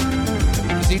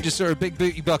 Because he just saw a big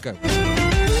booty bucko.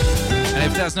 And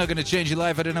if that's not going to change your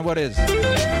life, I don't know what is.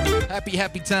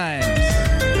 Happy times.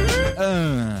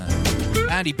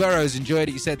 Andy Burrows enjoyed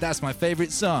it. He said, that's my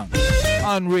favorite song.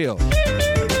 Unreal.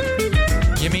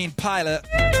 You mean Pilot?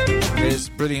 It's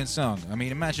a brilliant song. I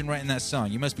mean, imagine writing that song.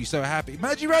 You must be so happy.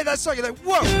 Imagine you write that song. You're like,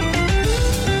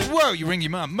 whoa, you ring your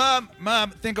mum. Mum, I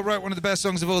think I wrote one of the best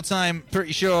songs of all time.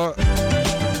 Pretty sure.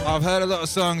 I've heard a lot of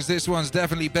songs. This one's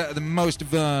definitely better than most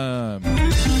of them.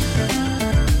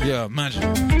 Yeah, imagine.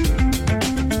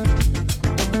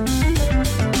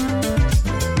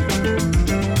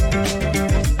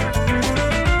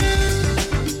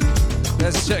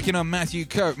 Let's check in on Matthew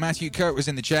Coate. Matthew Coate was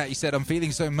in the chat. He said, I'm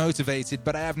feeling so motivated,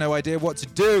 but I have no idea what to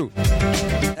do.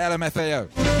 LMFAO.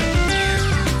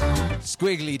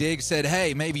 Squiggly Dig said,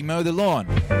 hey, maybe mow the lawn.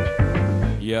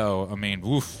 Yo, I mean,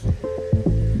 woof.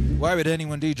 Why would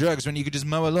anyone do drugs when you could just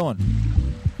mow a lawn?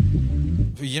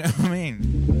 You know what I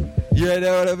mean? You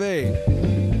know what I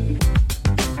mean?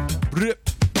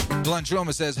 Blunt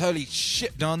Trauma says, holy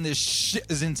shit, Don, this shit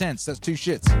is intense. That's 2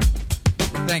 shits.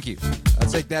 Thank you. I'll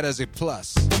take that as a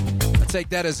plus. I'll take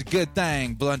that as a good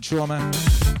thing, Blunt Trauma.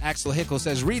 Axel Hickle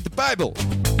says, read the Bible.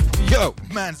 Yo,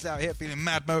 man's out here feeling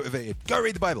mad motivated. Go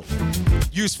read the Bible.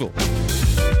 Useful.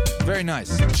 Very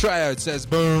nice. Triode says,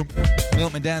 boom.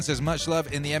 Milton Dan says, much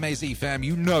love in the MAZ, fam.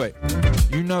 You know it.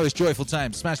 You know it's joyful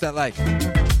time. Smash that like.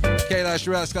 Kayla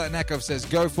Sherelle Skartnakov says,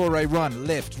 go for a run,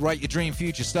 lift, write your dream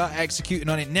future, start executing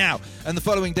on it now and the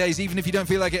following days, even if you don't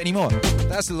feel like it anymore.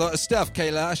 That's a lot of stuff,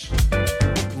 Kailash.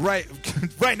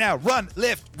 Right now, run,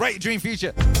 lift, write your dream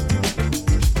future.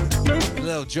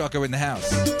 Little Jocko in the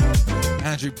house.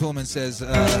 Andrew Pullman says,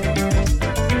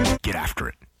 get after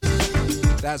it.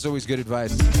 That's always good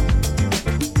advice.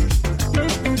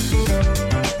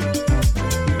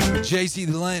 JC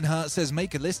the Lionheart says,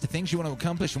 make a list of things you want to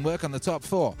accomplish and work on the top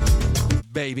 4.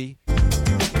 Baby.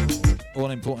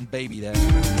 All important baby there.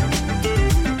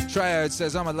 Triode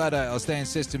says, I'm a Luddite. I'll stay in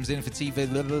systems in for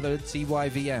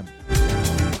TYVM.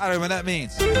 I don't know what that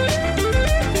means.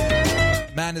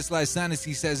 Madness Lies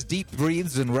Sanity says, deep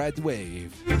breathes and ride the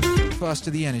wave.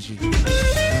 Foster the energy.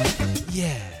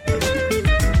 Yeah.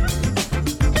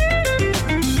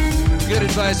 Good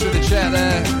advice from the chat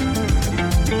there.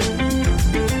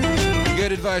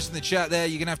 Good advice from the chat there.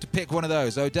 You're going to have to pick one of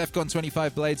those. Oh, Defcon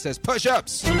 25 Blade says,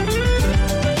 push-ups.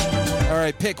 All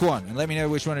right, pick one and let me know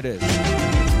which one it is.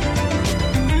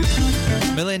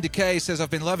 Melinda Kay says, I've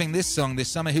been loving this song this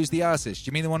summer. Who's the artist?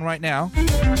 You mean the one right now?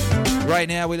 Right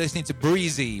now, we're listening to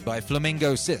Breezy by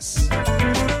Flamingo Sis.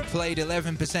 Played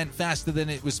 11% faster than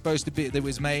it was supposed to be, that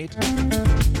was made.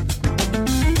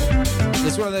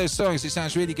 It's one of those songs that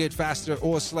sounds really good faster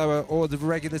or slower or the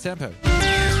regular tempo.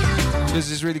 This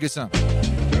is a really good song.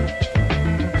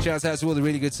 Shouts out to all the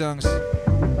really good songs.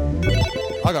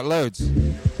 I got loads.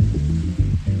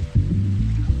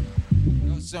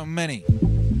 Got so many.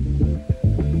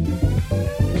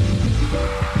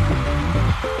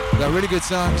 Got really good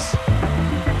songs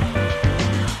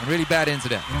and really bad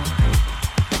internet.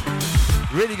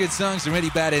 Really good songs and really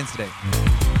bad internet.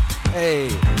 Hey.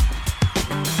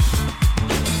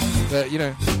 But, you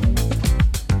know,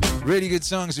 really good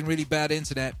songs and really bad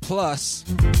internet, plus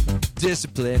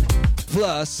discipline,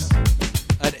 plus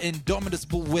an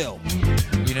indomitable will.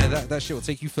 You know, that shit will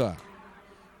take you far.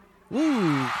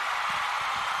 Woo!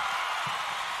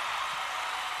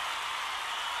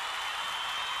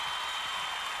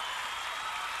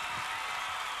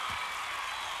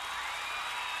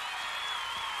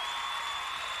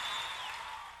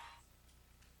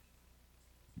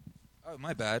 Oh,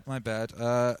 my bad.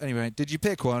 Anyway, did you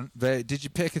pick one? Did you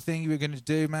pick a thing you were going to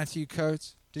do, Matthew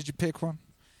Coates? Did you pick one?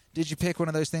 Did you pick one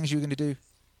of those things you were going to do?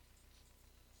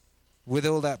 With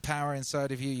all that power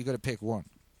inside of you, you got to pick one.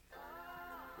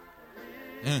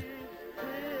 Hey.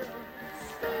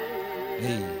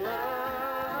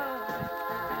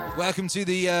 Welcome to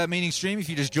the meeting stream. If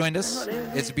you just joined us,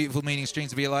 it's a beautiful meeting stream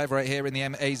to be alive right here in the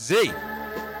MAZ.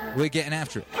 We're getting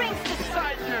after it.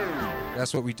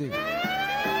 That's what we do.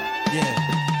 Yeah.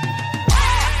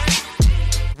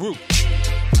 Woo.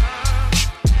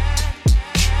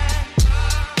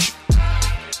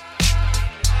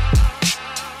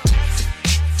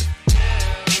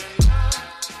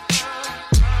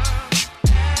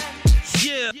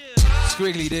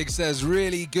 Squiggly Dick says,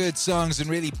 really good songs and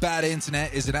really bad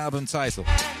internet is an album title.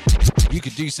 You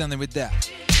could do something with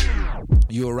that.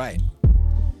 You're right.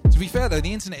 To be fair, though,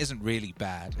 the internet isn't really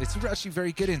bad. It's actually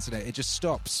very good internet. It just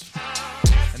stops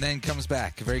and then comes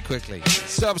back very quickly.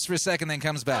 Stops for a second, then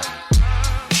comes back.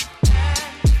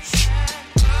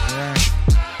 Yeah.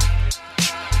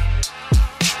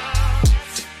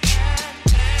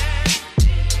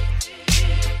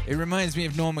 It reminds me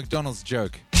of Norm Macdonald's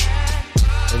joke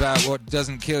about what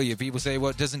doesn't kill you. People say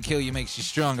what doesn't kill you makes you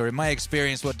stronger. In my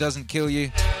experience, what doesn't kill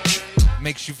you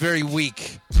makes you very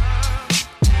weak.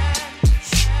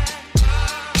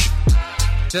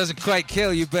 Doesn't quite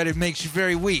kill you, but it makes you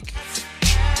very weak.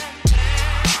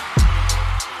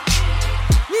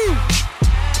 Woo!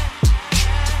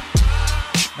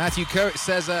 Matthew Coates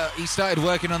says he started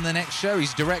working on the next show.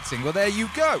 He's directing. Well, there you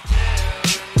go.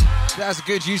 That's a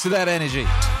good use of that energy.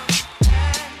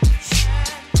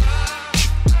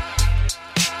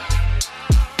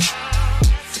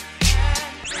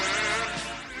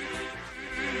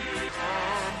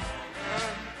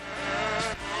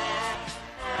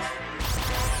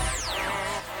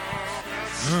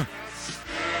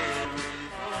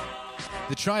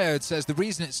 The Triode says the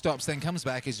reason it stops then comes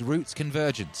back is roots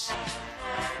convergence.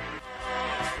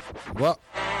 What?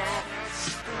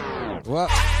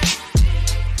 What?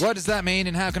 What does that mean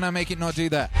and how can I make it not do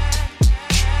that?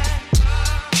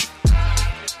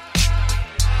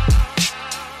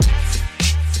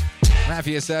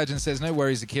 Mafia Sergeant says, no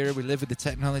worries, Akira, we live with the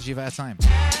technology of our time.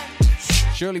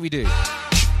 Surely we do.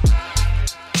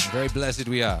 I'm very blessed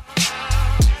we are.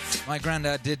 My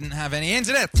granddad didn't have any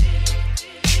internet.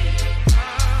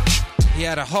 He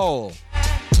had a hole,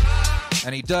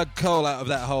 and he dug coal out of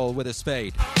that hole with a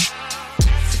spade.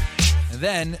 And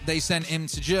then they sent him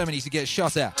to Germany to get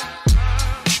shot at.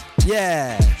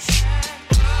 Yeah.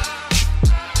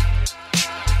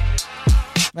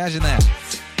 Imagine that.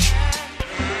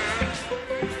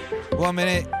 1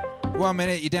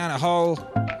 minute, you're down a hole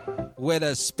with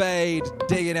a spade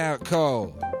digging out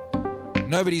coal.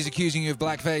 Nobody's accusing you of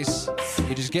blackface.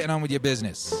 You're just getting on with your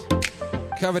business.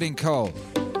 Covered in coal.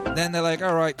 Then they're like,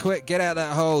 all right, quick, get out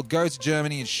that hole, go to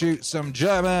Germany and shoot some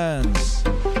Germans.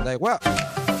 Like, what?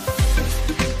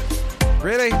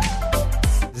 Really?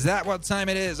 Is that what time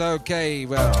it is? Okay,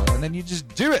 well, and then you just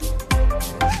do it.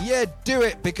 You do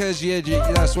it because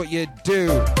that's what you do.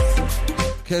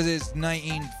 Because it's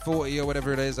 1940 or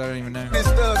whatever it is, I don't even know. It's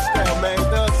thug style, man,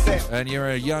 thug style. And you're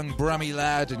a young brummy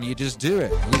lad and you just do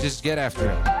it. You just get after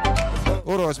it.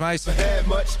 Orders, mate. Had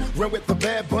much, run with the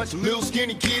bad bunch. Little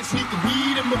skinny kids sneak the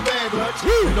weed in my bag lunch.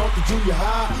 And off the junior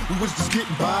high, we was just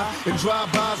getting by. And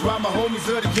drive-bys, ride my homies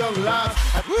of the young lives.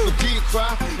 I did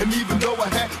cry, and even though I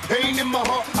had pain in my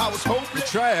heart, I was hopeless.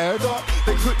 Triode.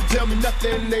 They couldn't tell me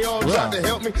nothing, they all tried to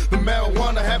help me. The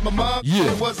marijuana had my mind,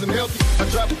 it wasn't healthy. I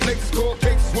dropped flakes, cold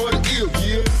cases, what a ill,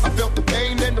 yeah. I felt the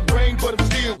pain and the brain, but I'm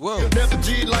still never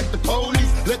did like the police.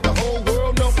 Let the whole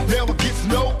world know, never gets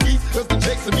no peace. Cause they're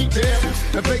chasing me down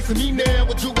and facing me now.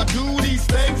 What do I do? These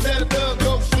things that a thug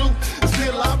goes through. And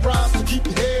still I rise to keep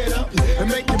your head up and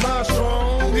make your mind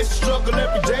strong. It's a struggle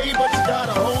every day, but you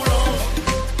gotta hold on.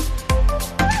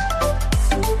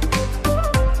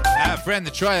 Our friend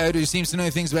the Triode, who seems to know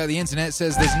things about the internet,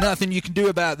 says there's nothing you can do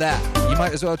about that. You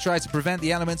might as well try to prevent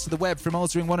the elements of the web from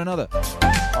altering one another. Oh,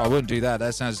 I wouldn't do that.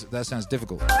 That sounds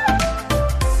difficult.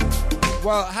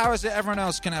 Well, how is it everyone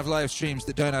else can have live streams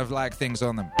that don't have like things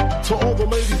on them? To all the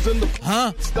ladies in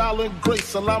the style and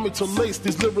grace, allow me to lace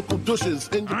these lyrical douches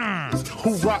in your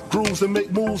who rock grooves and make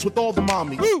moves with all the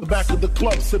mommies. The back of the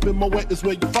club, sipping my wet is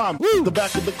where you find me. The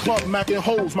back of the club, macking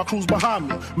holes, my crew's behind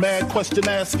me. Mad question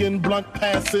asking, blunt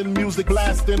passing, music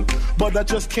blasting. But I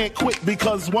just can't quit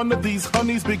because one of these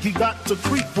honeys Biggie got to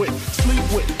creep with, sleep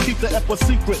with, keep the ep a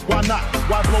secret. Why not?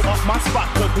 Why blow up my spot?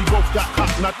 Cause we both got hot.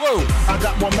 Not I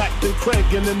got more Mac than Craig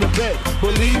and in the bed.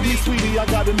 Believe me, sweetie, I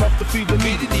got enough to feed the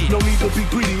needy. No need to be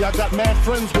greedy. I got mad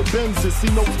friends with Benzes. He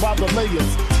knows by the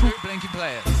layers. True blinking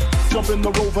players. Jump in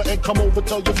the Rover and come over.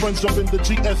 Tell your friends jump in the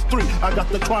GS3. I got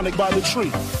the chronic by the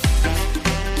tree.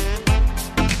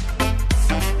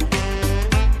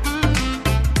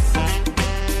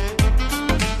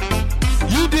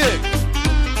 You dig.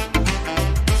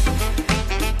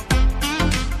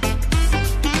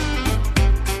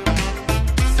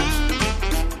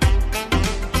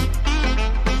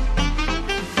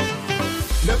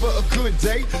 Good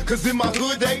day, cause in my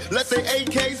hood they let's say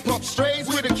AKs pump strays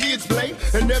where the kids play.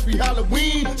 And every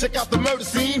Halloween, check out the murder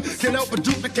scene. Can't help but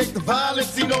duplicate the violence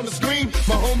seen on the screen.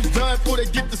 My homies dying before they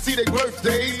get to see their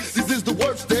birthdays. This is the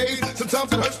worst days,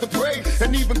 sometimes it hurts to pray.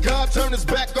 And even God turn his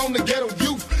back on the ghetto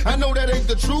youth. I know that ain't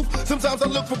the truth. Sometimes I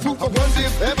look for proof. I wonder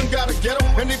if heaven got a ghetto.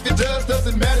 And if it does,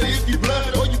 doesn't matter if you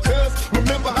blood or you cuz.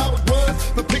 Remember how it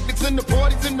was? The picnics and the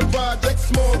parties in the projects.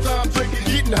 Small time drinking,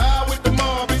 getting high with the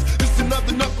Marbies. This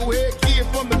another knucklehead kid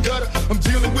from the gutter. I'm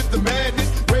dealing with the madness.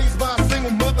 Raised by a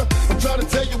single mother. I'm trying to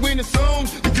tell you in the song,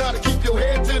 you gotta keep your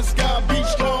head to the sky. Be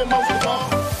strong most of all.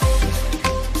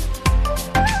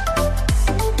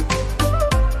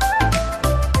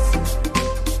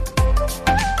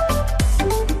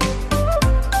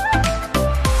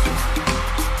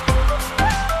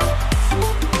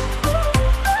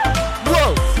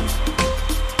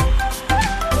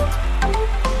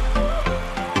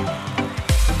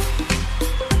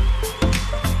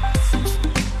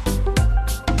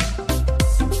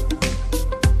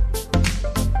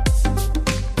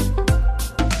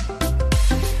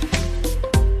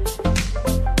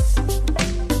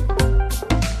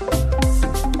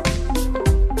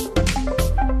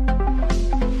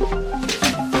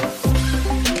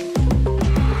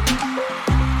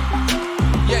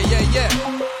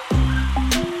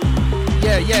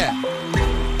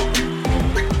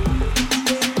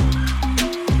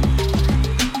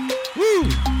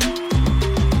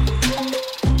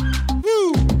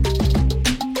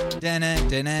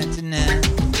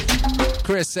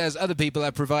 Chris says other people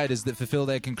have providers that fulfill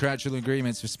their contractual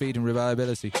agreements for speed and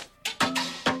reliability.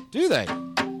 Do they?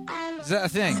 Is that a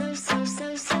thing?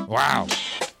 Wow.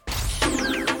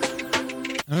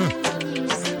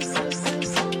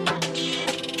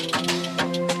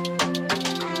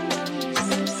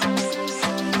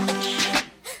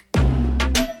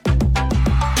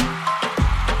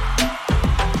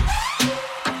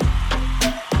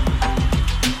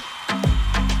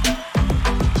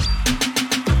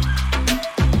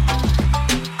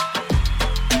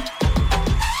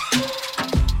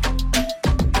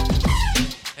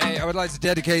 I'd like to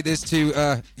dedicate this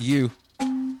to you.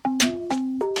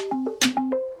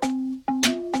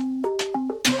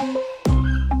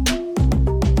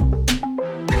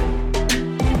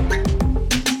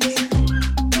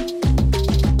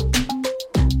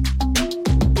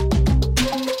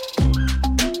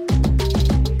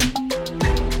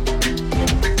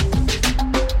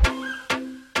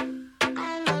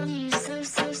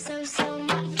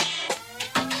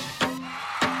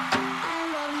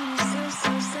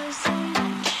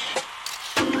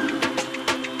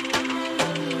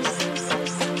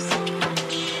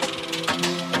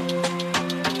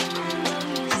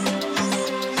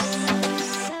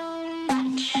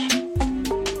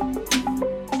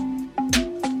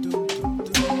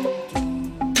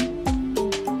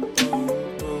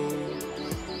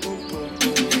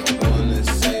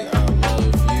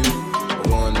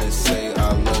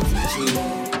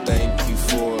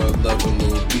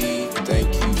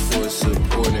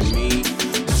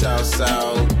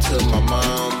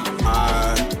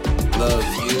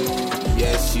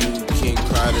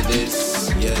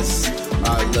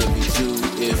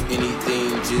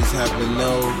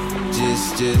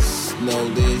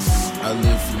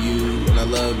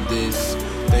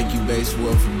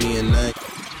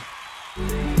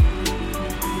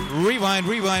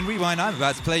 I'm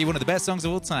about to play you one of the best songs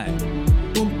of all time.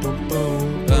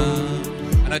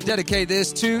 And I dedicate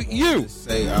this to you.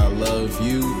 Say I love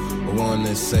you. I want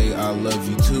to say I love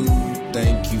you too.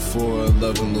 Thank you for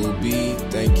loving Lil B.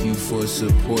 Thank you for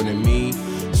supporting me.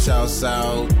 Shouts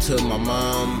out to my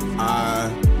mom. I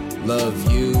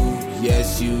love you.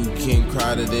 Yes, you can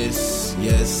cry to this.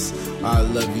 Yes, I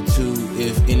love you too.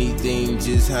 If anything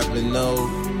just happened,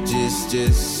 no.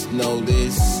 Just know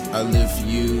this. I live for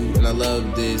you and I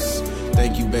love this.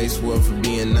 Thank you, Bass World, for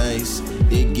being nice.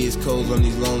 It gets cold on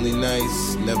these lonely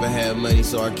nights. Never had money,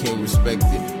 so I can't respect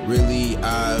it. Really,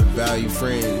 I value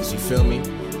friends, you feel me?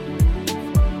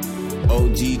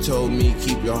 OG told me,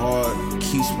 keep your heart,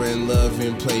 keep spreading love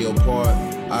and play your part.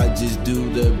 I just do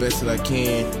the best that I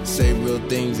can, say real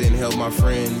things and help my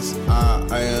friends.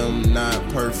 I am not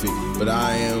perfect, but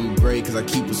I am great cause I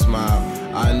keep a smile.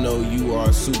 I know you are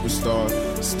a superstar.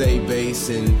 Stay bass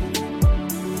and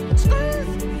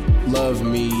love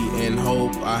me and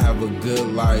hope I have a good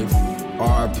life.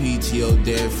 R.I.P. to your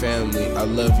dead family. I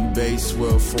love you, Bass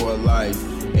World, for life.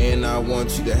 And I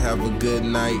want you to have a good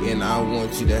night and I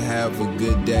want you to have a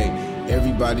good day.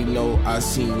 Everybody know I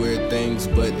seen weird things,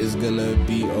 but it's gonna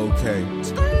be okay.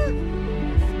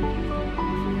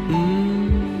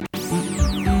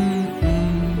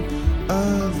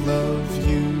 I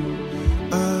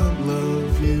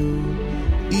love you.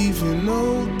 Even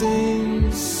though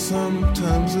things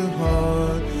sometimes are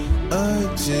hard,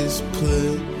 I just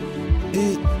put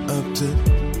it up to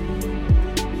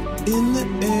in the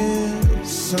air.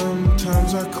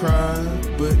 Sometimes I cry,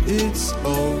 but it's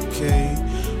okay.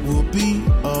 We'll be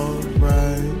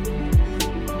alright.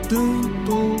 Boom,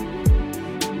 boom.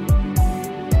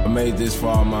 I made this for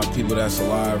all my people that's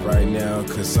alive right now,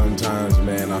 cause sometimes,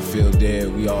 man, I feel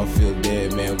dead. We all feel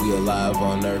dead, man. We alive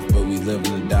on earth, but we live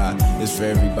to die. It's for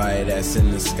everybody that's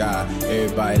in the sky.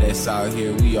 Everybody that's out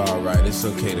here, we alright. It's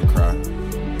okay to cry.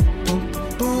 Boom,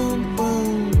 boom,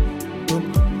 boom.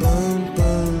 Boom, boom,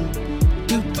 boom.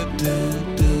 Do, do, do,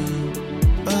 do.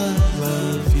 I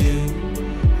love you.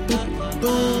 Boom,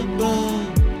 boom, boom.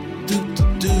 Do, do,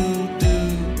 do, do.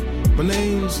 My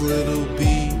name's Little B.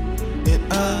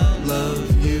 I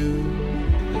love you.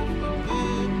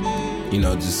 You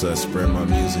know, just spread my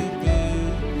music.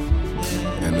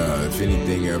 And if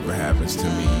anything ever happens to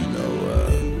me, you know,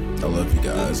 I love you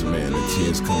guys, man. The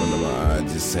tears coming to my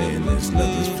eyes, just saying this.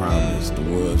 Nothing's promised. The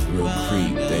world's real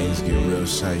creep. Things get real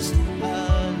shiesty.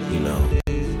 You know,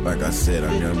 like I said,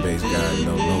 I'm young bass guy.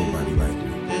 No, nobody like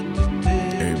me.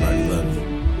 Everybody love me.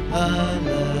 I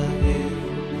love you.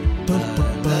 Bum,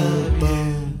 bum, bum, bum.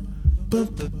 Bum,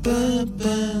 bum, bum,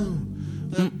 bum.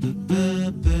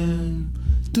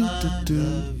 Do, do, do,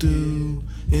 do.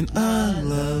 And I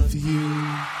love you.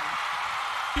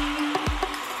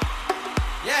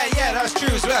 Yeah, that's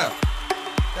true as well.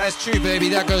 That's true, baby.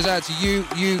 That goes out to you,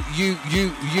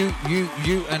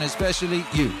 and especially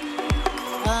you.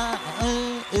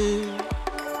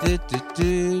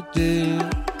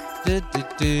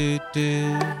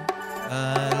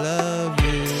 I love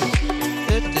you.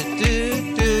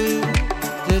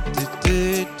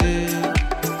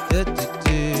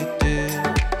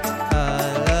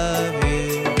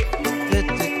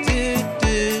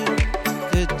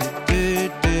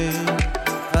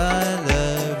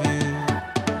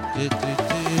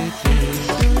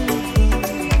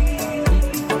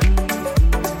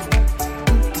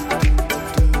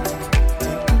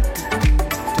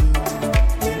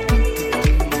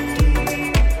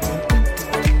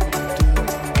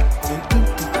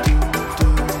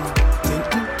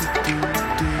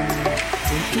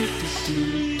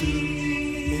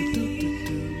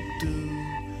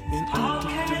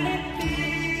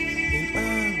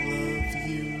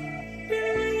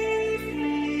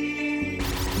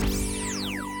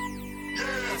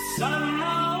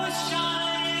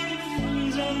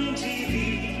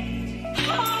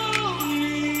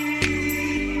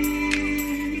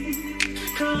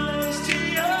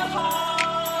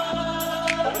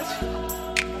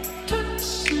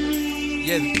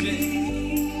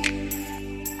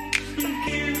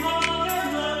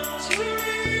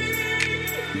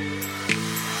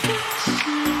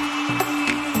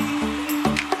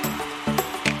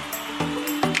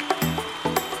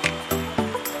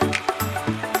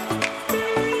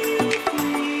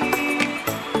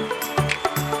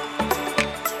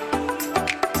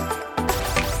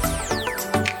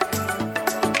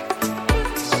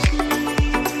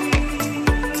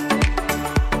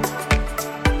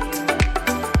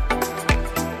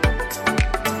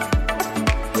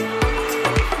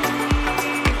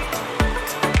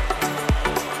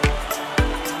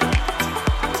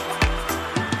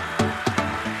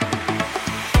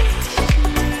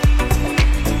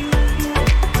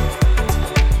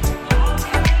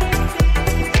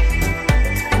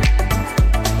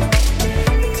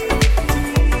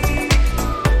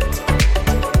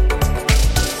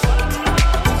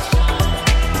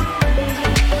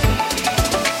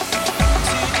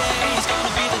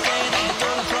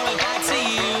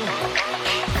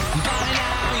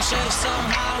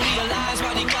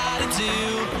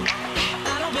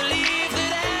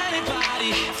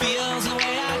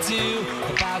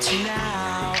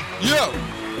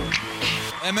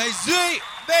 M.A.Z.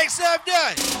 Make some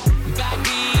noise.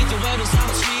 Backbeat, the word is on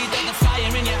the street that the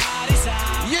fire in your heart is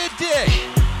out. You dig?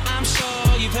 I'm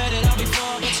sure you've heard it all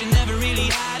before, but you never really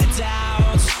had a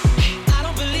doubt. I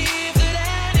don't believe that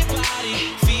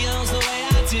anybody feels the way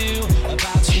I do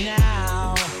about you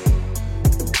now.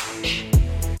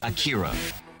 Akira.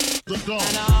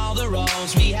 And all the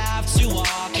roads we have to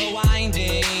walk are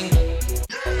winding,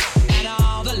 and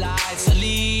all the lights that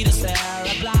lead us there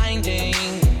are blinding.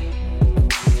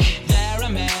 There are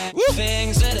many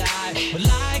things that I would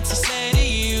like to say to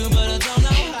you, but I don't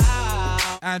know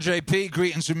how. Andre P,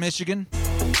 greetings from Michigan.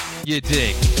 You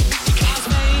dig? Because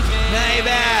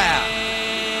maybe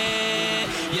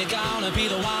you're gonna be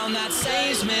the one that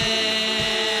saves me.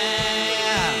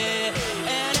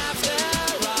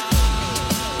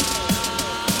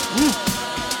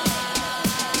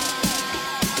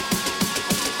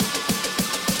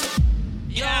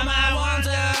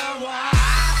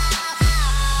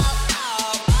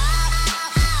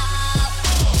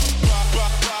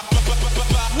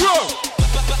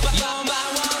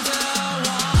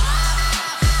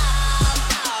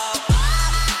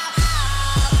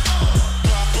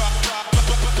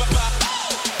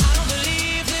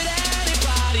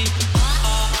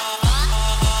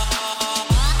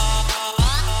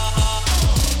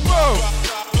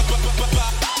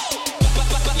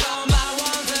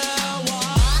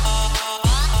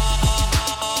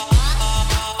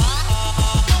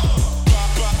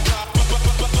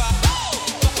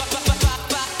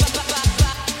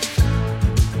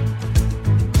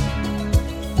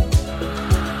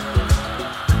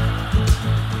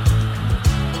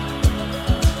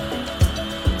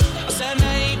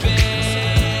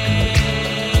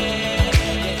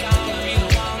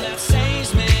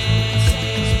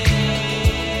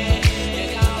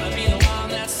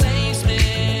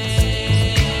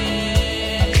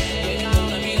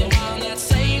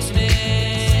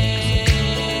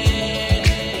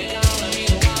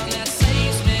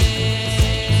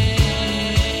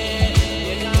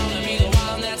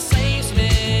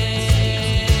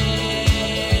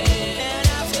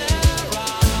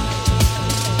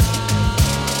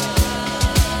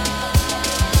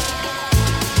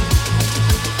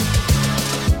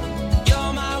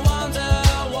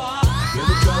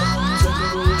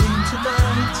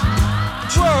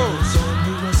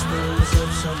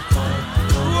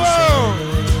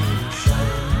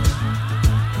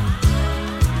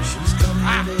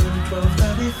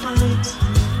 fight.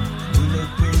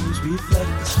 Moonlit wings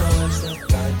reflect the stars that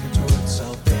guide me towards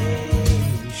salvation.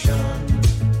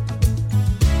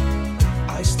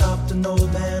 I stopped an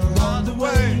old man along the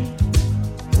way,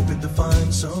 hoping to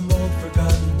find some old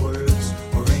forgotten words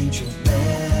or ancient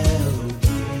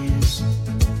melodies.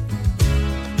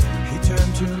 He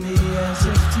turned to me as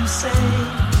if to say,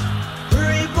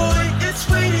 hurry boy, it's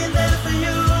waiting there for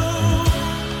you.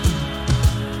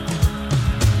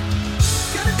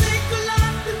 Gotta take a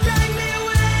lot to drag me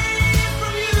away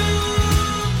from you.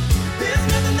 There's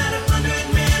nothing that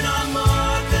 100 men or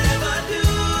more could ever do.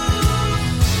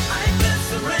 I bet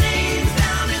some rains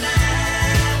down in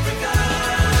Africa.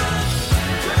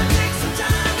 Gonna take some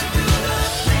time to do the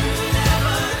things we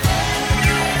never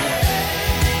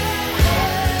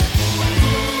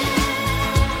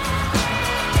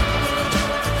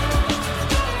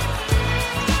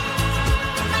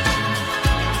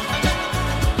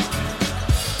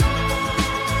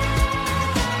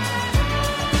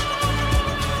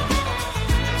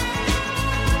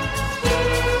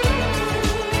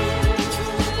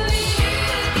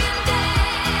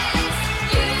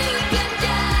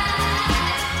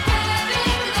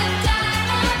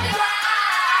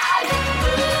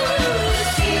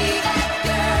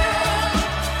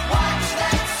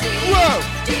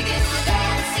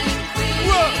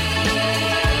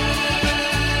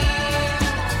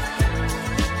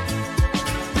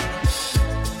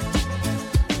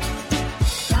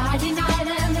Friday night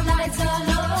and the lights are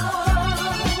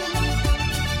low,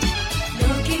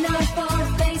 looking out for a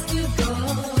place to go,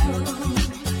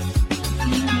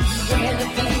 where they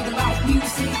play the right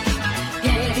music,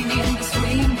 getting in the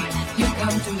swing, you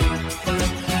come to look for a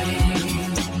thing.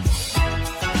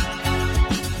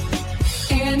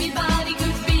 Anybody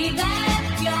could be that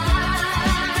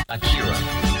guy. Akira.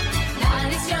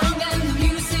 Night is young and the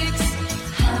music's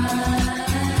high.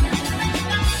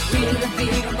 With a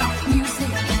bit of rock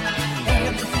music,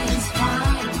 everything's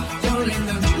fine. You're in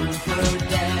the mood for a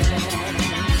dance.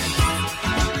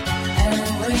 And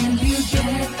when you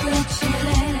get the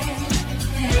chance,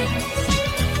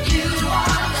 you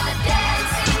are the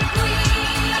dancing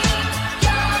queen,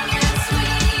 young and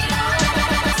sweet, on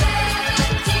 17.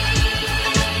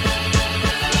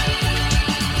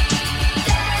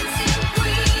 Dancing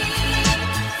queen,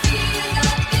 feel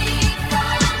the beat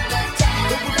from the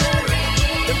tambourine.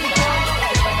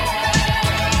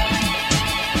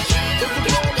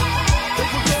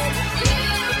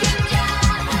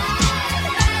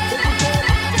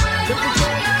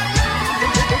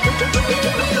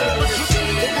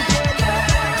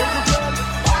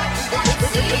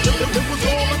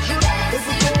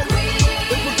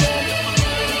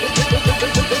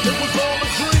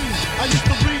 I used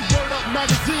to read Word Up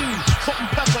magazine, Salt and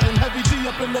Pepper and Heavy D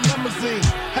up in the limousine,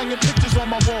 hanging pictures on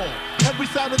my wall. Every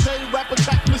Saturday, rap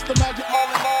attack, Mr. Magic all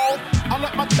in all. I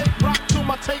let my tape rock till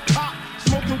my tape pop,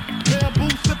 smoking bamboo,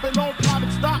 sipping on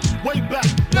private stock. Way back,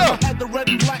 when I had the red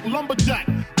and black lumberjack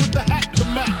with the hat to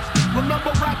match.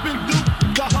 Remember rapping Duke?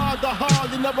 The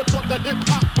hard, you never thought that hip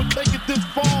hop would take it this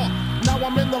far. Now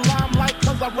I'm in the limelight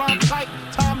cause I rhyme tight.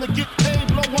 Time to get paid,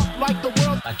 blow up like the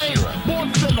world's Akira.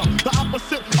 born sinner, the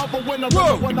opposite of a winner.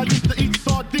 Remember when I used to eat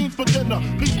sardines for dinner?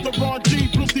 Peace to Ron G,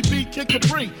 Brucey B, Kid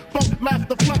Capri, Funk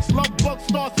Master Flex, Love Bug,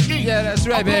 Star Ski. Yeah, that's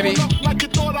right, baby. I'm blowing up like you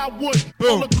thought I would. Boom.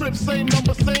 All the cribs, same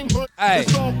number, same hood. Aye.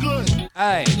 It's all good.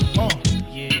 Hey.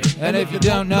 And if you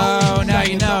don't know, now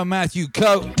you know. Matthew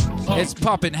Coate. It's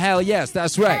poppin', hell yes,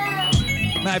 that's right.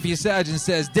 Matthew Sargent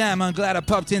says, damn, I'm glad I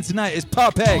popped in tonight. It's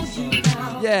Pop Eggs.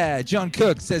 Yeah, John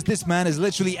Cook says, this man has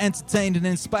literally entertained and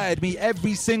inspired me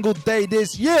every single day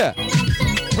this year.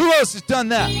 Who else has done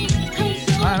that?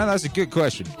 I know that's a good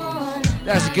question.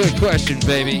 That's a good question,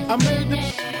 baby. I made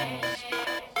it.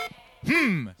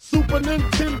 Super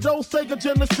Nintendo, Sega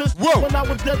Genesis. Whoa. When I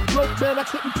was dead broke, man, I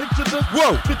couldn't picture this.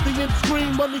 Whoa. 50-inch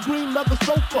screen, money green, leather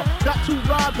sofa. Got 2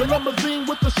 rides, a limousine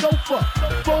with the chauffeur.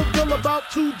 Phone bill about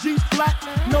 2 G's flat.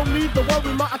 No need to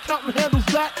worry, my accountant handles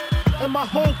that. And my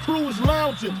whole crew is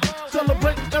lounging,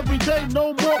 celebrating every day,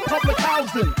 no more public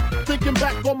housing. Thinking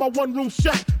back on my one-room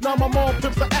shack, now my mom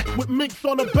pimps a act with minks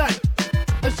on her back.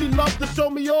 And she loves to show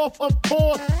me off, of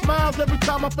course. Smiles every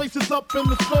time my face is up in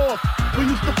the store. We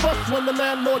used to fuss when the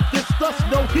landlord dissed us.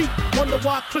 No heat, wonder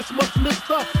why Christmas missed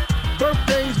us.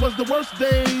 Birthdays was the worst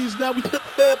days. Now we sip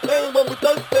champagne when we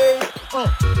thirsty.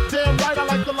 Damn right, I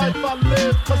like the life I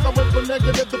live. Cause I went from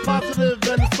negative to positive,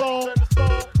 and it's all.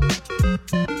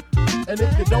 And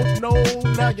if you don't know,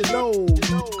 now you know.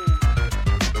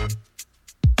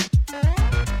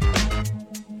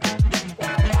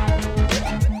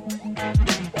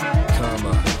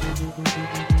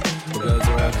 What goes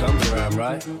around comes around, right?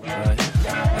 right?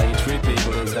 How you treat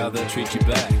people is how they'll treat you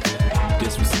back.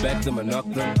 Disrespect them or knock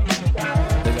them,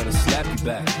 they're gonna slap you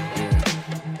back. Yeah.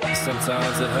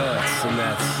 Sometimes it hurts, and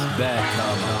that's bad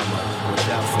karma. Watch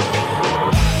out for it.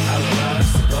 How am I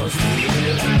supposed to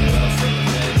live in a world full of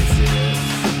negative?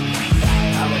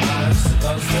 How am I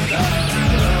supposed to love in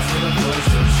a world full of push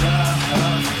and shove?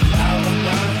 How am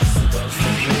I supposed to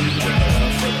breathe in a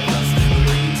world full of lust and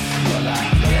greed? Well, I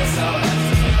guess I'll have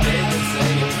to forget and say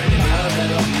you're pretty good, that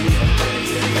I'll be okay.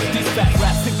 These fat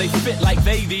raps think they fit like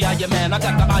they the Iron Man. I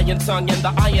got the iron tongue and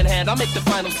the iron hand. I'll make the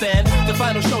final stand. The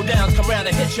final showdowns come round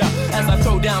and hit ya as I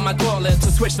throw down my gauntlet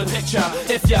to switch the picture.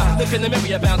 If ya look in the mirror,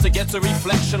 you're bound to get a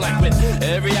reflection. Like with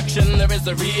every action, there is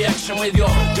a reaction. With your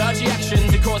dodgy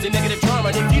actions, you're causing negative drama.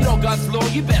 And if you know God's law,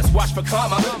 you best watch for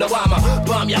karma. No, I'ma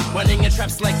bomb ya, running in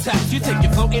traps like taps. You think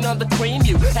you're floating on the cream,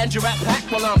 you and your rap pack.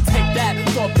 Well, I'm take that,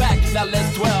 fall back. Now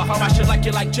let's dwell how I should like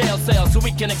you like jail cells so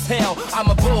we can exhale. I'm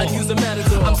a bull, and use a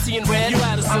matador. I'm seeing red,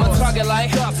 I'm a target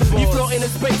like you floating in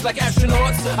space like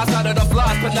astronauts. I started off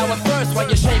lost, but now I'm first. While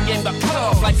your shame game got cut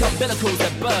off like umbilicals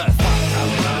at birth. How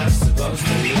am I supposed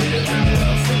to live in a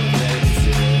world full of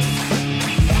negative?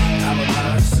 How am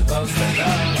I supposed to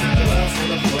love in a world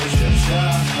full of push and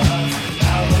shove?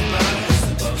 How am I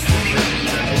supposed to live in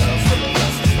a world full of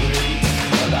lust and greed?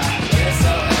 Well, I guess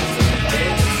I'll have to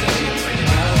forget and say you're pretty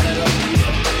well that I'll be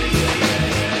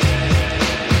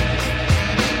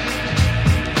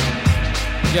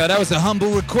okay. Yeah, that was a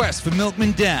humble request for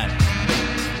Milkman Dan.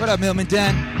 What up, Milkman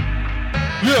Dan?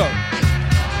 Yeah.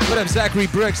 What up, Zachary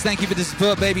Brooks? Thank you for the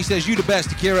support, baby. Says, you the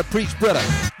best, Akira. Preach, brother.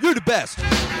 You the best.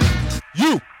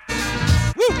 You.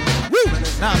 Woo. Woo.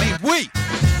 Nah, I mean,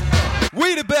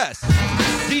 we the best.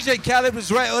 DJ Khaled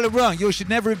was right all wrong. You should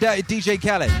never have doubted DJ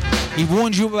Khaled. He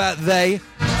warned you about they,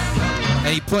 and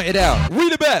he pointed out, we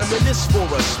the best. I'm in this for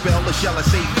a spell, or shall I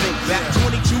say think back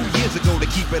 22 years ago to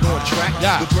keep it on track.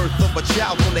 Yeah. The birth of a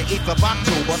child on the 8th of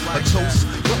October. A toast,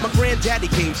 but my granddaddy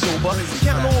came sober.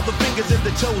 Count all the fingers and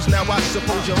the toes. Now I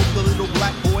suppose you hope the little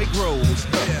black boy grows.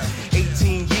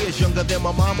 18 years younger than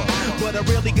my mama, but I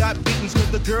rarely got beatings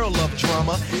with the girl of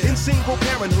drama. In single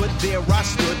parenthood, there I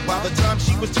stood. By the time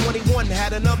she was 21,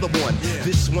 had another one.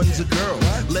 This one's a girl.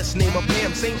 Let's name her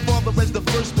Pam. Same father as the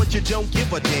first, but you don't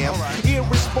give a damn.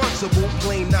 Irresponsible,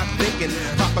 plain not thinking.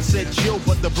 Papa said chill,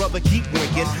 but the brother keep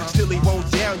winking. Still he won't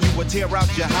down you or tear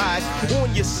out your hide.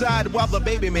 On your side while the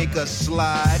baby make a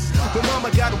slide. But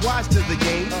mama got wise to the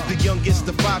game. The youngest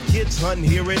of 5 kids, hun,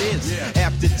 here it is.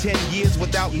 After 10 years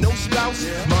without no spouse,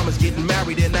 mama's getting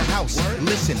married in the house.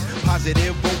 Listen,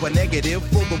 positive over negative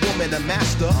for the woman a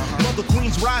master. Mother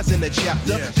Queen's rise in the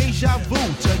chapter. Deja vu,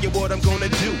 tell you what I'm gonna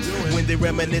do when they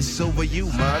reminisce over you,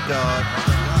 my God.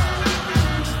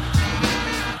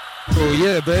 Oh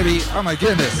yeah, baby. Oh my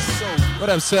goodness. What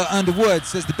up, Sir Underwood?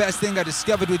 Says the best thing I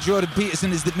discovered with Jordan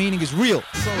Peterson is that meaning is real.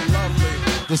 So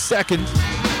lovely. The second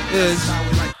is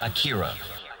Akira.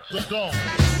 Let's go.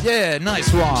 Yeah,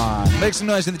 nice one. Make some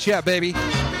noise in the chat, baby.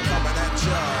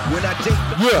 When I date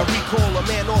the I recall a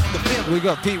man off the film. We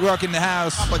got Pete Rock in the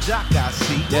house. Papa Jock, I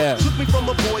see. Yeah. Took me from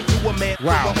a boy to a man.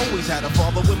 Wow. I always had a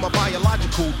father when my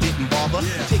biological didn't bother.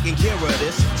 Taking care of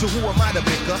this, so who am I to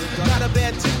picker? Not a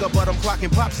bad ticker, but I'm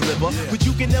clocking Pop's liver. But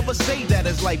you can never say that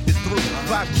as life is through.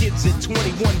 5 kids at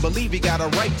 21, believe he got a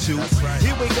right to.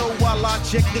 Here we go while I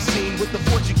check the scene with the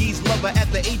Portuguese lover at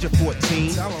the age of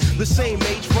 14. The same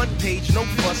age, front page, no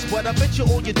fuss. But I bet you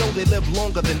all you know they live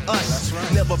longer than us.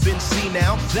 Never been seen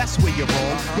now, that's where you're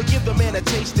wrong. But give the man a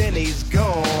taste and he's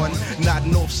gone.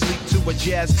 Nodding off sleep to a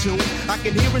jazz tune. I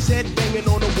can hear his head banging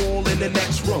on the wall in the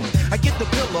next room. I get the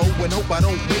pillow and hope I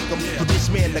don't wake him. For this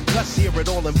man to cuss, hear it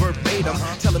all in verbatim.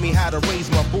 Telling me how to raise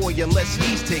my boy unless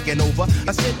he's taking over.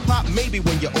 I said, Pop, maybe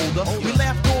when you're older. We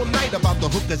laughed all night about the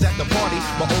hookers at the party.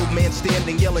 My old man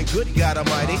standing yelling, good God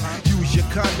Almighty. Use your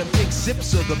condom, take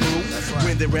sips of the brew.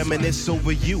 When they reminisce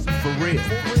over you, for real.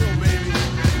 For real, baby.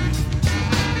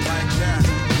 Like that.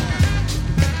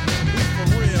 For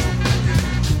real.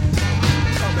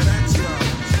 Coming at you.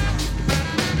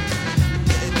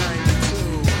 In 92.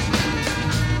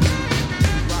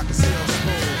 Rock a sail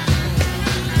spoon.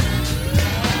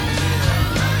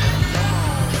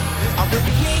 I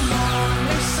really came on,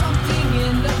 there's something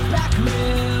in the back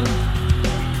room.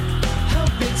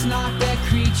 Hope it's not the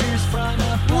creatures from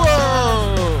above.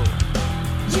 Whoa!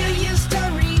 You used to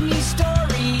read me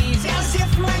stories as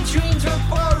if my dreams were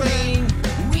boring.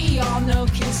 We all know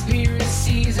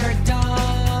conspiracies are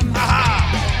dumb.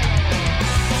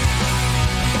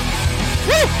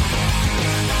 Woo!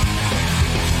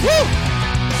 Woo!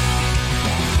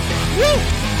 Woo!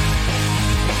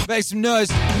 Make some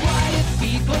noise. What if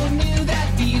people knew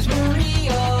that these were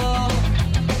real?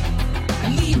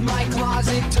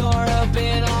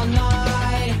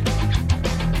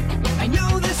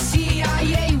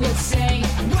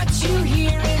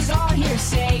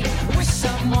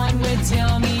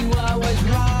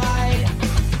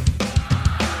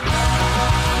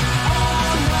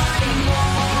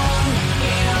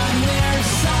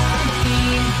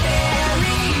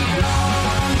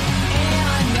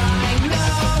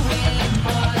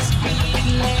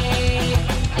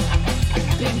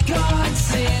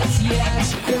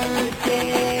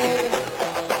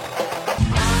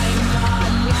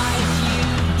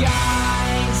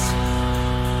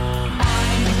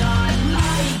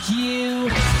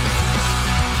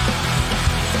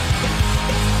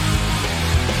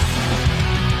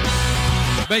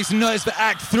 Make some noise for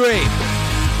Act 3.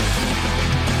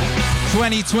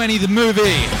 2020, the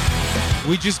movie.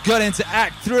 We just got into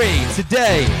Act 3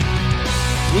 today.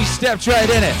 We stepped right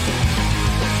in it.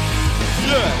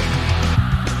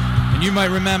 Yeah. And you might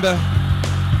remember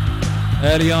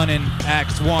early on in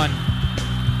Act 1,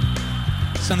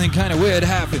 something kind of weird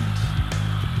happened.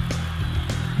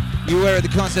 You were at the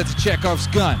concert of Chekhov's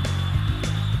gun.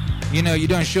 You know, you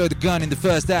don't show the gun in the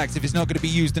first act if it's not going to be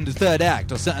used in the third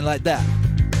act or something like that.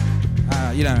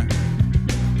 You know.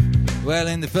 Well,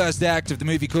 in the first act of the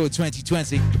movie called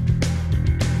 2020,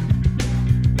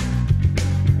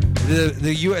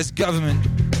 the US government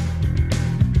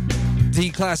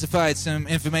declassified some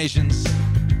informations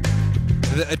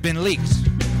that had been leaked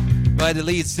by the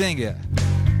lead singer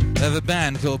of a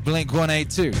band called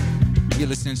Blink-182. You're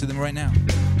listening to them right now.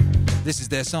 This is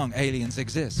their song, Aliens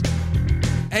Exist.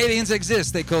 Aliens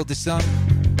Exist, they called this song.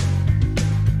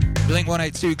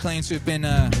 Blink-182 claims to have been,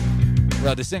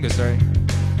 the singer,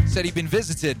 said he'd been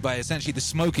visited by essentially the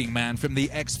smoking man from the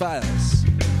X-Files.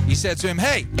 He said to him,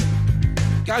 hey,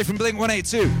 guy from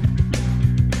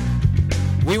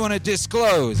Blink-182, we want to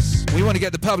disclose, we want to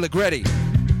get the public ready,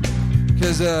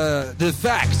 because the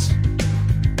fact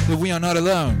that we are not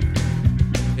alone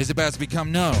is about to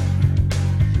become known.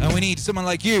 And we need someone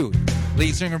like you,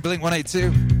 lead singer of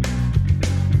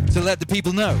Blink-182, to let the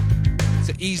people know,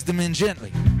 to ease them in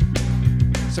gently.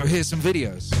 So here's some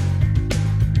videos.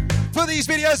 Put these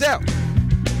videos out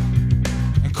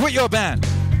and quit your band.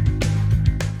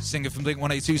 Singer from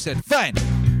Blink-182 said, fine,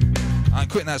 I'm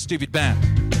quitting that stupid band.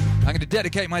 I'm going to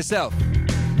dedicate myself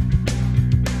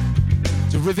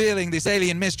to revealing this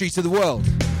alien mystery to the world.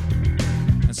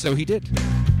 And so he did.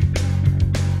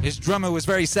 His drummer was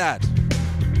very sad.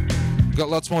 Got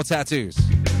lots more tattoos.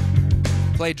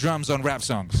 Played drums on rap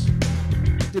songs.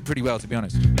 Did pretty well, to be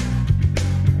honest.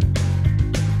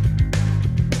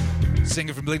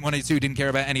 Singer from Blink-182 didn't care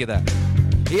about any of that.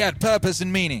 He had purpose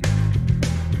and meaning.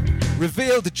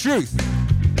 Revealed the truth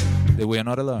that we are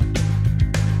not alone.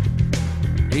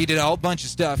 He did a whole bunch of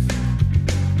stuff.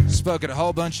 Spoke at a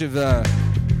whole bunch of,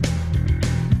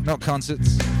 not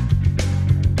concerts.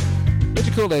 What do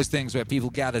you call those things where people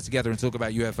gather together and talk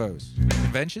about UFOs?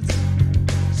 Conventions?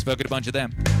 Spoke at a bunch of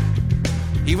them.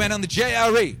 He went on the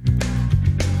JRE.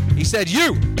 He said,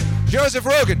 you, Joseph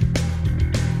Rogan,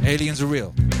 aliens are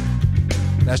real.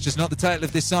 That's just not the title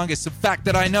of this song. It's a fact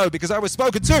that I know because I was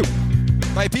spoken to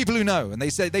by people who know. And they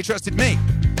said they trusted me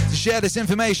to share this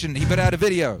information. He put out a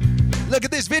video. Look at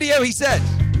this video, he said.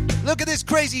 Look at this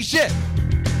crazy shit.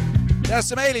 There's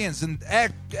some aliens and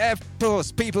Air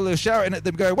Force people are shouting at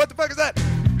them going, what the fuck is that?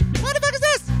 What the fuck is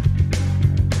this?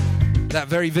 That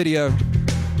very video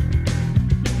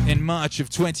in March of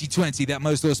 2020, that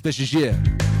most auspicious year,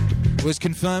 was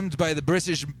confirmed by the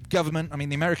British government,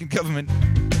 the American government,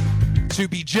 to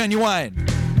be genuine.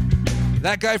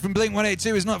 That guy from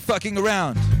Blink-182 is not fucking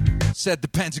around, said the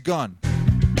Pentagon.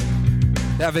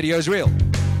 That video is real.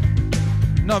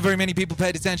 Not very many people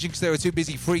paid attention because they were too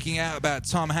busy freaking out about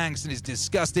Tom Hanks and his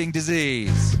disgusting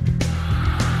disease.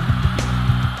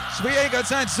 So we ain't got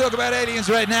time to talk about aliens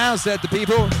right now, said the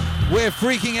people. We're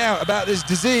freaking out about this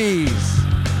disease.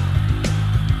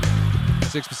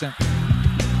 6%.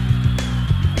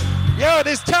 Yo,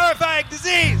 this terrifying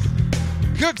disease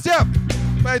cooked up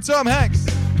by Tom Hanks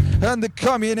and the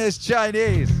communist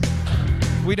Chinese.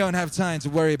 We don't have time to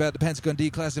worry about the Pentagon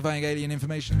declassifying alien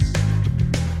information.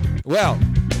 Well,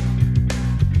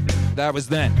 that was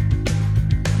then.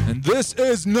 And this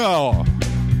is now.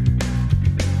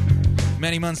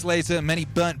 Many months later, many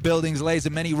burnt buildings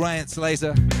later, many riots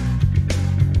later.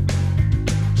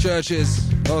 Churches,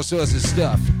 all sorts of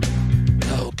stuff. The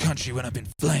whole country went up in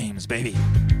flames, baby.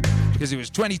 Because it was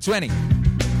 2020.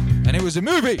 And it was a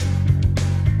movie.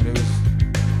 And it was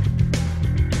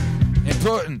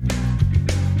important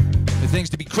for things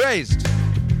to be crazed.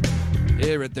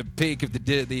 Here at the peak of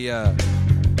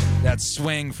that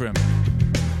swing from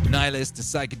nihilist to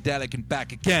psychedelic and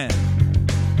back again.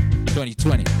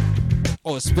 2020.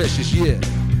 Auspicious year.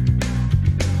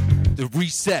 The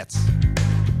reset.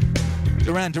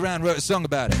 Duran Duran wrote a song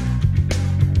about it.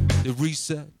 The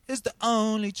reset is the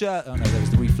only child. Oh no, that was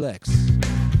the reflex.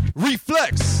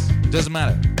 Reflex! Doesn't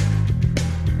matter.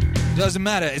 Doesn't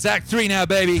matter. It's Act 3 now,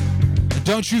 baby. And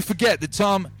don't you forget that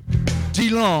Tom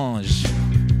DeLonge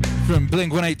from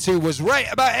Blink-182 was right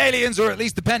about aliens, or at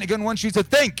least the Pentagon wants you to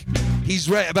think he's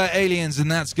right about aliens, and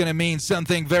that's going to mean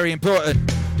something very important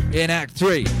in Act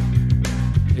 3.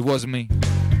 It wasn't me.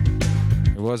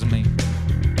 It wasn't me.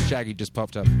 Shaggy just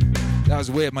popped up. That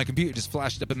was weird. My computer just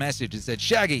flashed up a message. It said,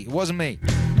 Shaggy, it wasn't me.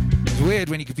 It's weird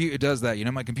when your computer does that. You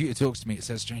know, my computer talks to me. It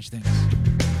says strange things.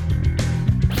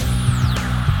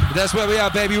 But that's where we are,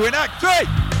 baby. We're in Act 3.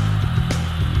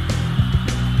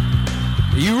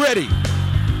 Are you ready?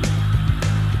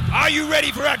 Are you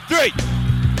ready for Act 3?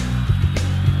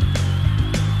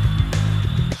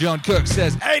 John Cook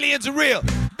says, aliens are real.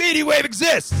 Media wave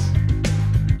exists.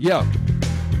 Yo,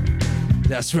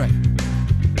 that's right.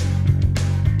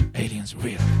 Aliens are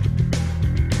real.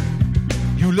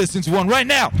 You listen to one right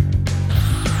now.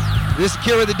 This is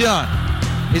Kira the Dawn.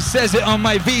 It says it on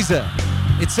my visa.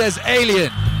 It says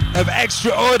alien of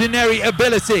extraordinary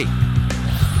ability.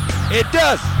 It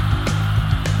does.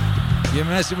 You're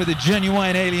messing with a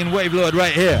genuine alien wave lord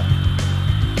right here.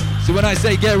 So when I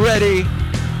say get ready,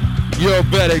 you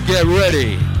better get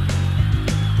ready.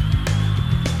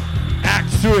 Act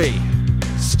 3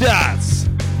 starts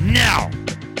now.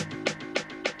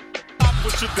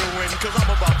 What you doing, cause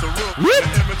I'm about to rip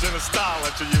the image and the style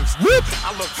that you used to.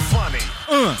 I look funny,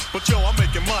 but yo, I'm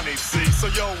making money, see? So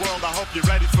yo, world, I hope you're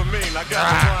ready for me. Now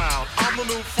gather around. I'm the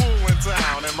new fool in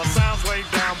town, and my sound's laid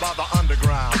down by the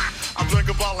underground. I drink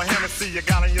a bottle of Hennessy you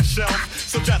got on your shelf,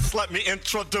 so just let me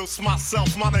introduce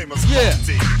myself. My name is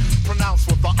Humpty, pronounced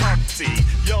with the umpty.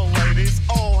 Yo, ladies,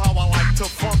 oh, how I like to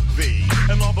funk thee.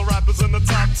 And all the rappers in the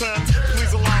top 10,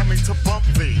 please allow me to bump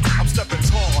thee. I'm stepping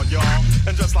tall, y'all,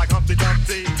 and just like Humpty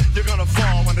Dumpty, you're gonna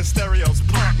fall when the stereos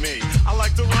pump me. I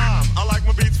like to rhyme, I like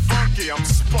my beats funky, I'm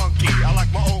spunky. I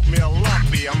like my oatmeal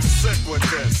lumpy, I'm sick with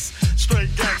this. Straight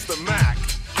gangsta Mac.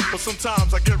 But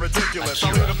sometimes I get ridiculous.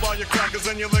 I'll eat up all your crackers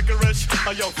and your licorice.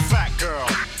 Oh, yo, fat girl,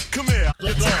 come here.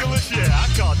 You're ticklish? Yeah, I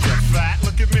called you fat.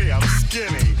 Look at me, I'm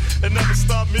skinny. It never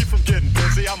stopped me from getting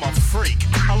busy. I'm a freak.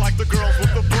 I like the girls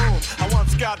with the boom. I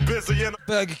once got busy in a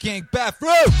Burger King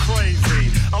bathroom.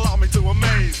 Crazy, allow me to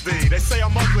amaze thee. They say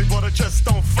I'm ugly, but it just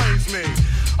don't faze me.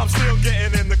 I'm still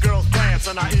getting in the girls' pants,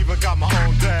 and I even got my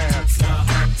own dance. The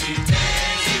Humpty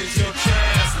Dance is your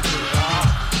chance to do it.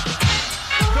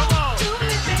 Come on.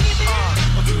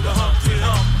 Do the Humpty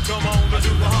Hump. Come on, do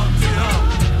the Humpty Hump.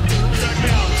 Check me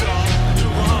out, y'all. Do the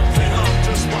Humpty Hump.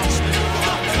 Just watch me do the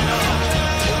Humpty Hump.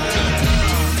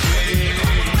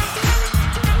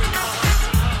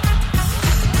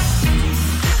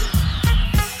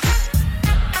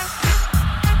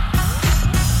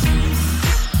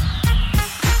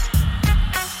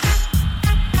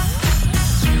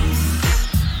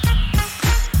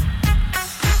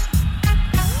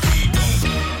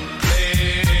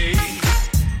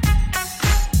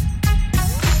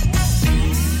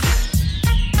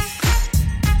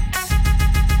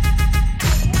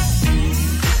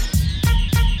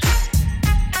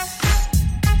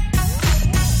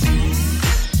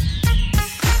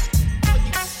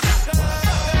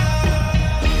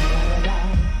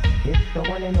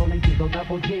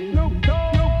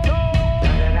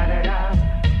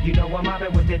 You know I'm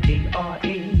mobbing with the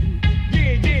D-R-E.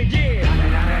 Yeah, yeah, yeah.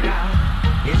 Da-da-da-da-da.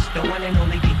 It's the one and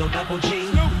only Eagle Double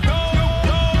G. Da-da-da-da-da.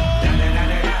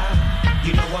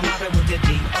 You know I'm mobbing with the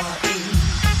D-R-E.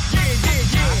 Yeah, yeah,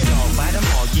 yeah. I saw by them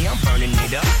all, yeah, I'm burning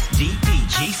it up.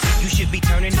 DPGC, you should be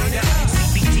turning it up.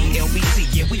 CBT, LBC,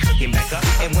 yeah, we hooking back up.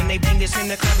 And when they bang this in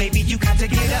the club, baby, you got to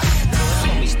get up.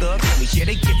 Homies, thug homies, yeah,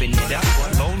 they giving it up.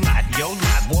 Low life, yo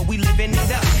life, boy, we living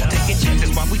it up. Taking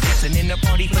chances while we dancing in the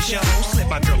party for show. Slip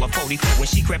my girl a 44 when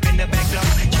she crept in the back door.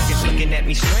 Chickens looking at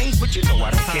me strange, but you know I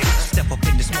don't care. Step up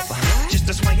in the smoker, just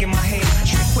a swing in my head.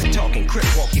 Trick, quit talking, crip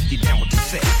walk if you down with the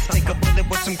set. Take a bullet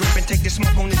with some grip and take the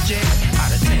smoke on the jet.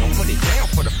 Out of town, put it down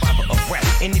for the father of rap.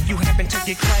 And if you happen to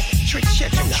get cracked, trick,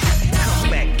 check your track. Come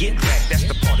back, get back, that's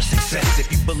the part of success.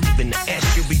 If you believe in the ass,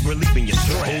 you'll be relieving your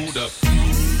stress. Hold up.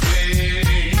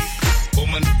 Hey, for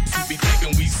my niggas who be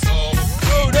thinking we soft.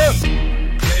 Hold up.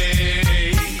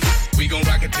 Hey, we gon'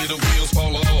 rock it till the wheels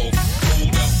fall off.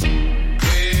 Hold up.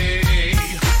 Hey,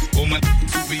 for my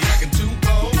niggas who be acting too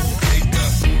bold. Take a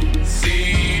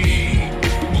seat.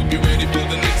 Hope you're ready for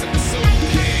the next episode.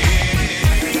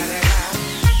 Hey,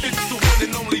 it's the one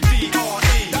and only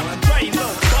D.R.E. Drain the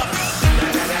butter.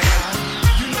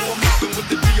 You know I'm mobbing with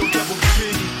the D.O.Double-G.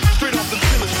 Straight off the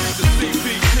Villa Street to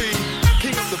CPT.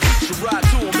 King of the beach, you ride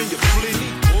to him in your fleet.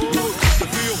 Wood, the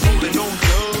real rolling on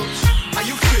dubs. How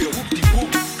you feel? Whoop-de-whoop.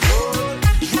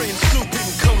 Dre and Snoop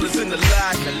eating colors in the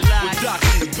lag. With Doc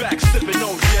in the back, sipping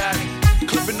on yak.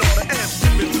 Clipping all the amps,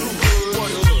 sipping through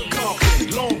hood.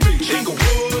 Compton, Long Beach,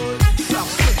 Inglewood.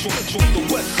 South Central, the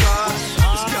West Side.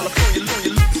 It's California,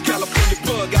 it's California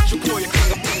bug. Got your boy,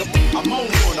 I'm on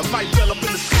one. I might bell up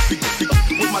in the city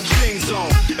with my jeans on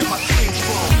and my team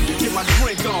strong. Get my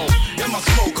drink on and my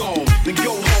smoke on. Then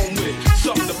go home with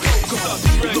something to poke on.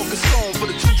 Locust song for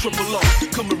the 2 O.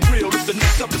 Coming real, it's the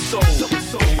next episode.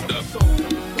 Hold up.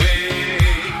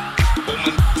 Wait. For my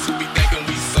niggas who be thinking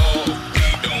we soft, we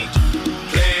don't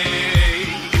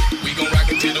play.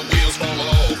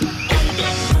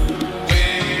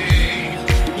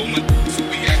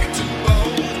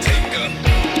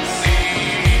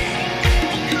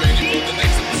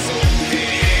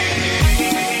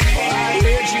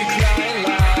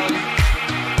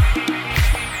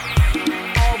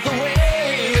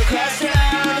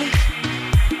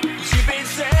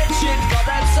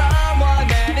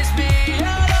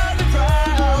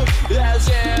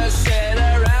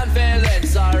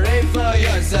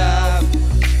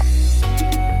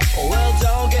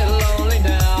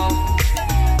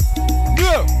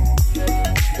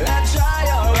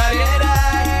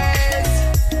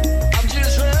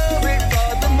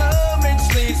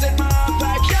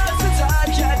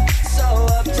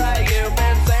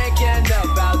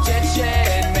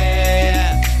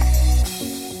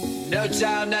 No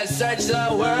time to search the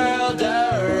world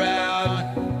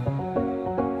around.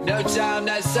 No time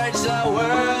to search the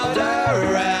world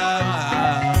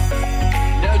around.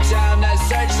 No time to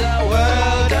search the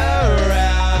world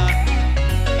around.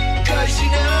 'Cause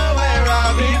you know where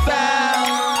I'll be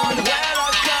found when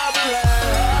I come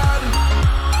around.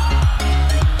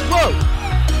 Whoa!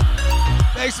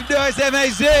 Make some noise,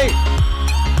 MAZ!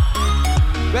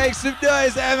 Make some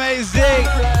noise, MAZ!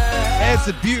 It's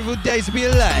a beautiful day to be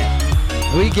alive.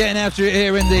 We getting after it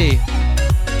here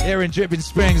in Dripping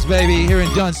Springs, baby. Here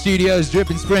in Don Studios,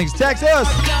 Dripping Springs, Texas!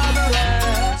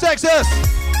 Texas!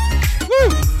 Woo!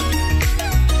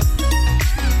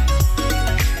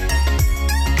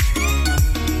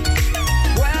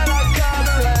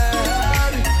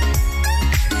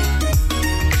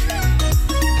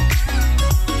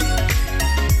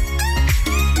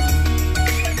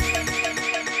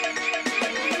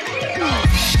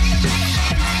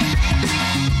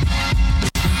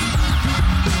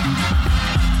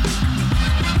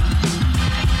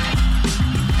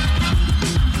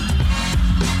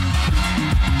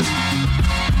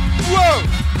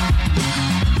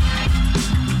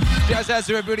 Shouts out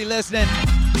to everybody listening.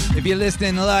 If you're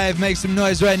listening live, make some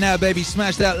noise right now, baby.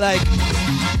 Smash that like.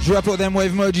 Drop all them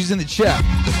wave emojis in the chat.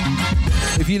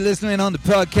 If you're listening on the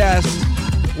podcast,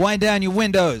 wind down your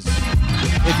windows.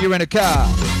 If you're in a car,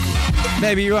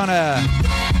 maybe you're on a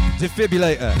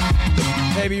defibrillator.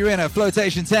 Maybe you're in a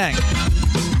flotation tank.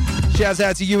 Shouts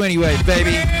out to you anyway,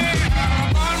 baby.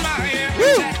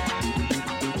 Woo!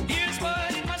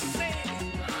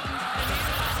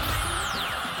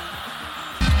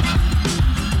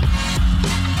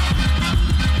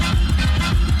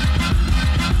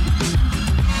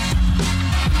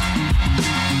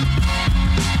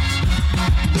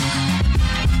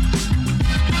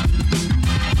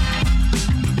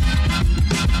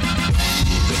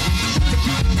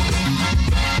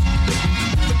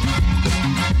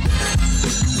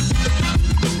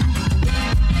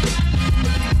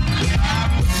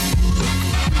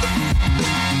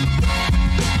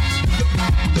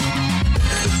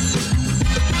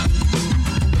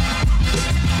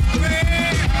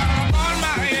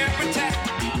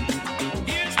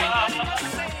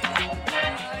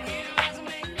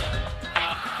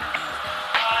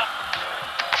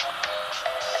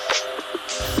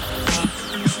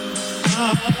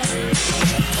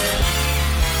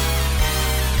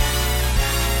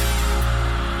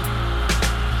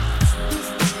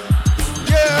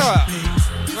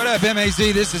 MAZ,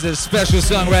 this is a special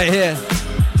song right here.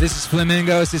 This is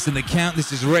Flamingos, this is The Count,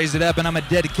 this is Raise It Up, and I'm gonna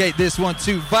dedicate this one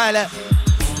to Violet.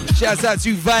 Shouts out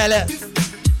to Violet.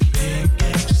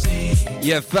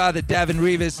 Your father, Davin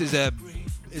Rivas, is a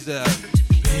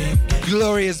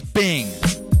glorious being,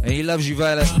 and he loves you,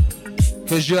 Violet,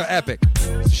 because you're epic.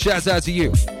 So shouts out to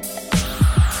you.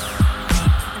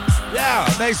 Yeah,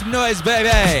 make some noise,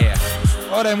 baby.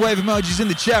 All them wave emojis in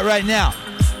the chat right now.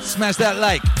 Smash that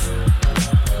like.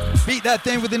 Beat that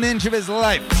thing with an inch of his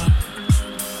life.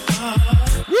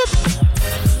 Whoop.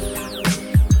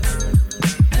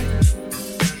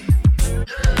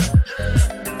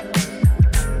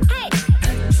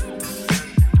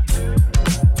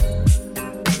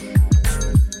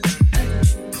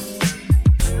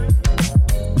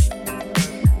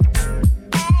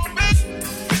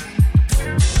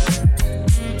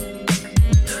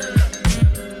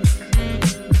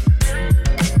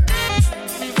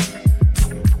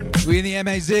 We in the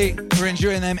MAZ, we're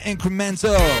enjoying them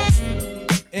incremental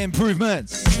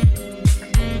improvements.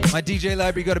 My DJ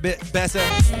library got a bit better.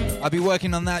 I'll be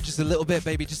working on that just a little bit,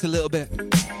 baby, just a little bit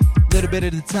at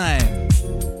a time.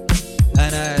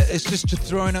 And it's just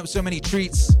throwing up so many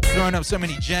treats, throwing up so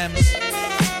many gems.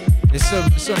 It's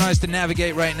so nice to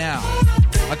navigate right now.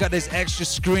 I got this extra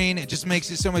screen, it just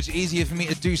makes it so much easier for me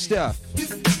to do stuff.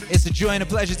 It's a joy and a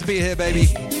pleasure to be here, baby.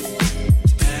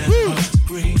 Woo!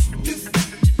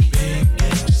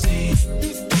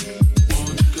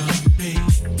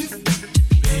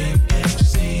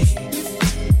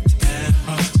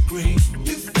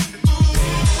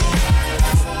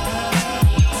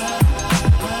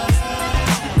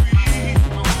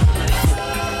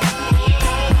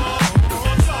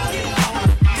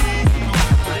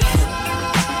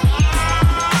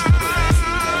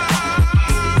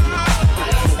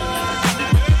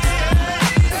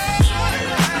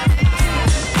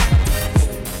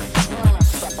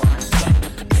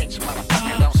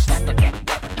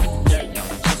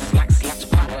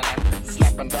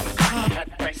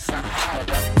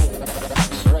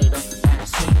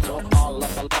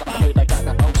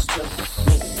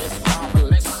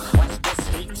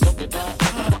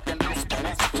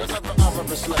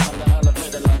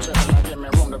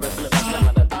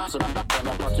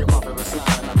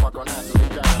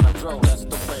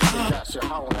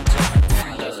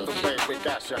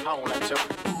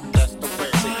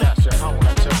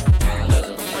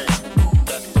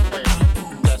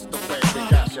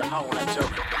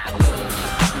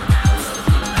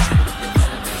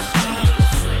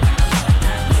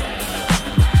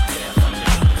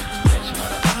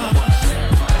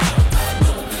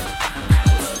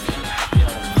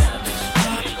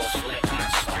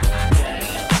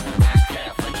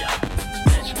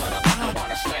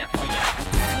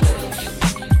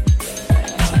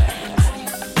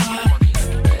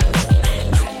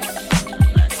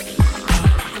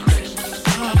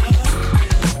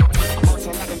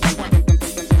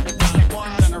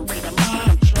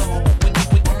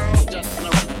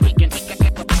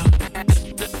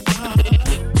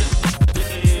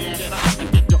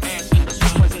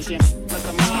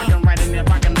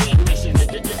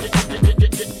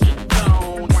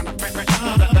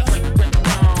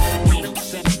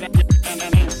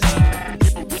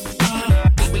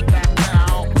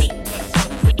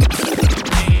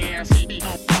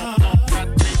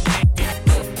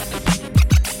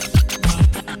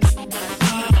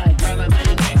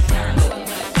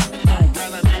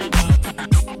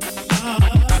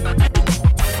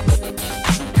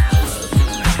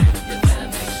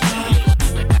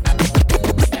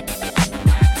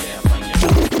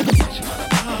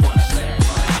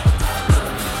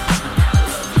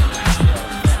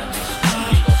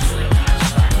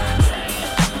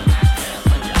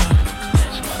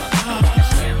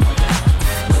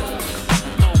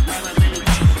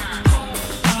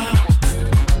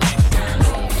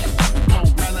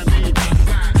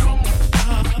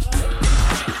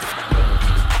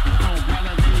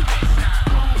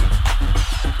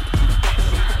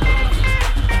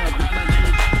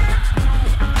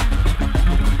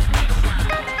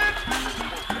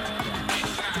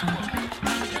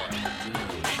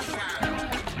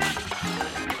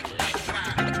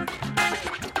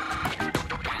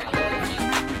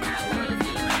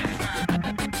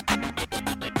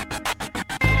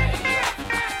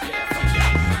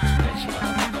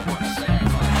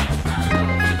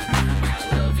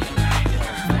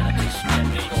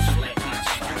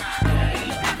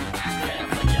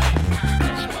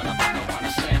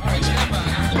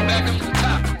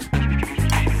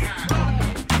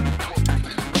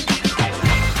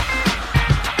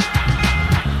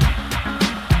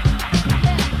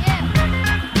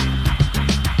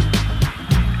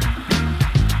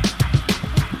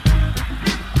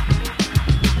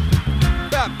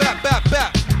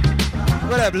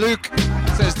 up, Luke?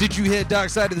 Says, did you hear Dark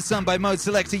Side of the Sun by Mode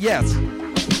Selector yet?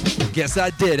 Guess I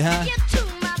did, huh?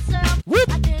 Whoop!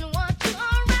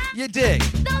 You dig.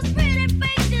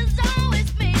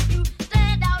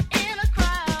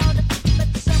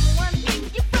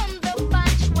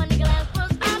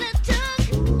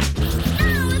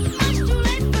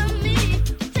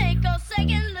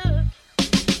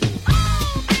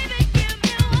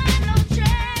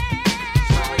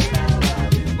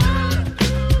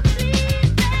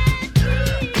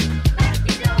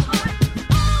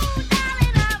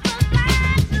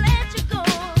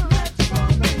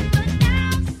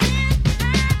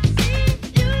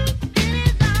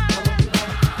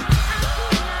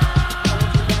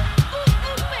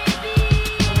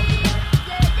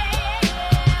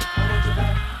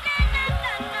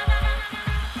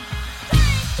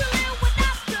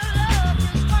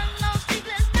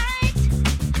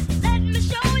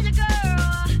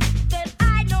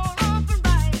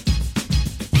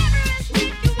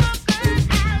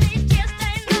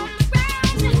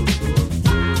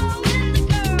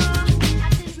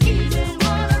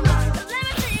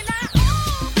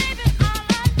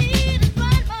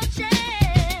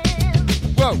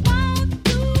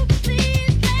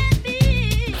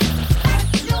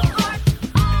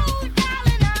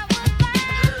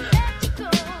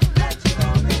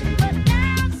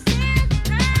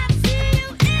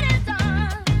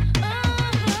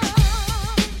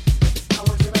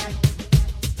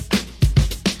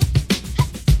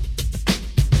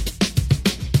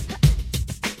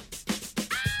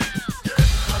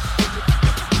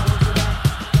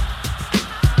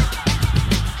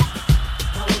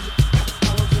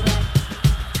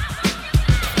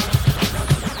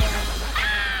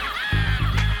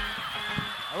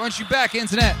 I want you back,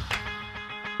 Internet.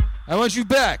 I want you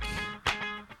back.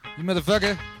 You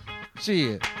motherfucker.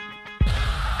 Shit.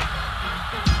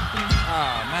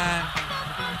 Oh, man.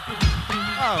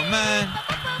 Oh, man.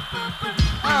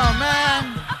 Oh,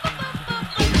 man.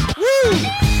 Woo!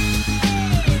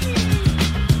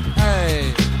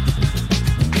 Hey.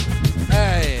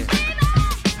 Hey.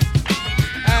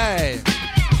 Hey.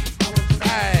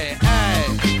 Hey.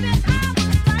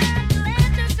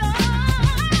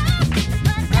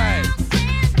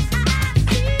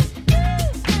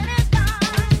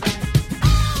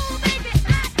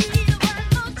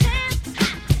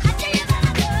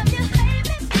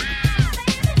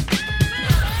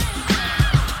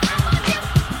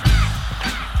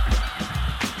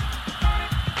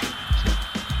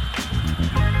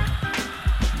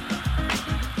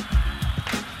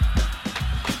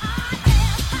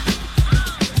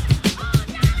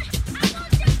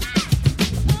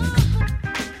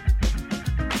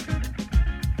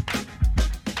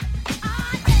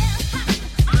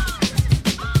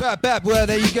 Bap, bap, well,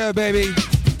 there you go, baby.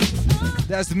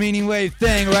 That's the Meaning Wave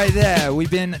thing right there. We've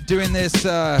been doing this.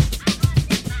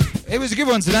 It was a good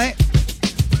one tonight.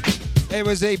 It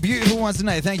was a beautiful one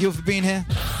tonight. Thank you all for being here.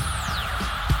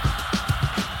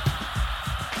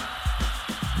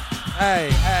 Hey,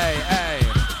 hey, hey.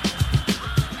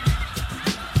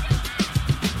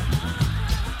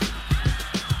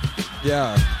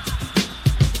 Yeah.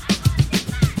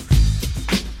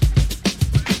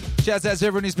 Shouts out to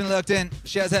everyone who's been locked in.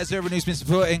 Shouts out to everyone who's been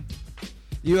supporting.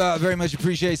 You are very much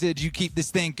appreciated. You keep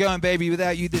this thing going, baby.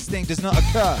 Without you, this thing does not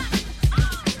occur.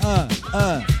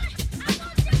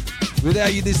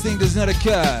 Without you, this thing does not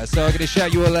occur. So I'm going to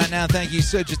shout you all out now. Thank you,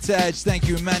 Soja Taj. Thank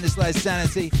you, Amanda Slice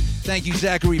Sanity. Thank you,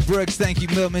 Zachary Brooks. Thank you,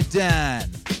 Milton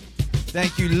Dan.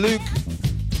 Thank you, Luke.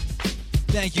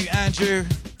 Thank you, Andrew.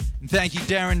 And thank you,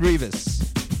 Darren Rivas.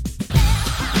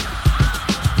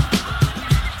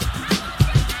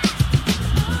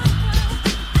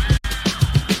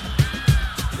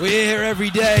 We're here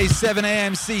every day, 7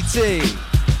 a.m. CT,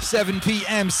 7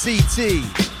 p.m. CT.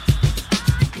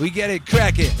 We get it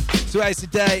cracking. Twice a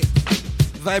day,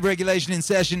 vibe regulation in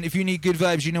session. If you need good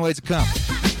vibes, you know where to come.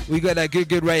 We got that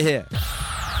good right here.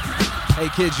 Hey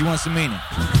kids, you want some meaning?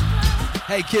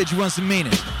 Hey kids, you want some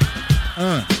meaning?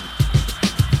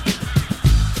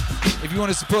 If you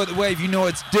want to support the wave, you know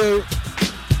what to do.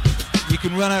 You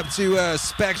can run up to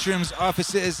Spectrum's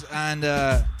offices and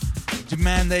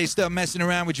demand they start messing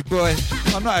around with your boy.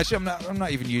 I'm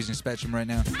not even using Spectrum right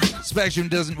now. Spectrum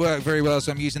doesn't work very well,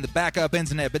 so I'm using the backup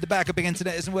internet. But the backup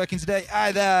internet isn't working today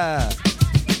either.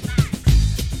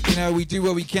 You know, we do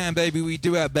what we can, baby. We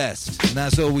do our best, and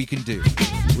that's all we can do.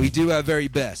 We do our very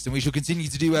best, and we shall continue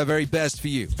to do our very best for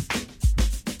you.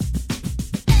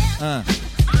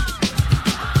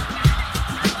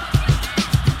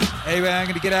 Anyway, I'm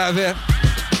going to get out of here.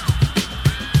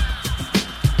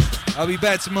 I'll be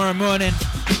back tomorrow morning.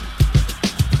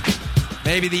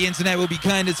 Maybe the internet will be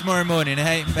kinder tomorrow morning,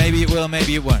 hey? Maybe it will,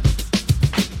 maybe it won't.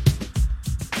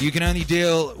 You can only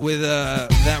deal with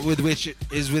that with which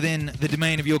is within the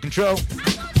domain of your control.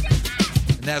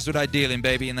 And that's what I deal in,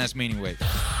 baby, and that's Meaning Wave.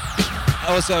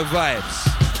 Also, vibes.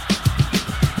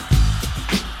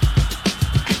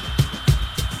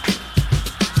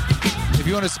 If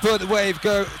you want to support the wave,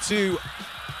 go to...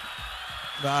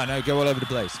 go all over the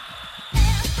place.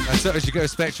 I thought you should go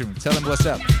Spectrum. Tell them what's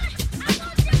up.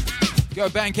 Go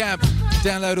Bandcamp.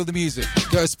 Download all the music.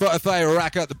 Go Spotify.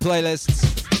 Rack up the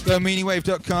playlists. Go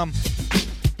meaningwave.com.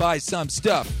 Buy some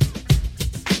stuff.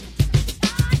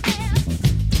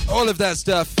 All of that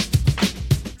stuff.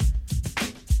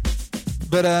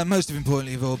 But most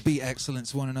importantly of all, be excellent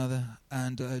to one another.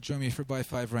 And join me for a Buy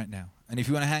 5 right now. And if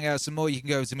you want to hang out some more, you can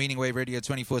go to Meaning Wave Radio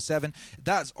 24/7.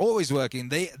 That's always working.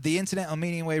 The internet on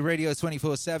Meaning Wave Radio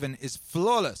 24/7 is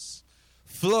flawless.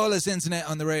 Flawless internet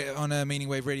on Meaning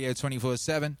Wave Radio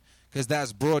 24/7, because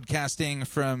that's broadcasting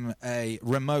from a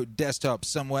remote desktop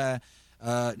somewhere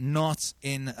not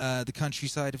in the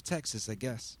countryside of Texas, I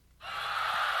guess.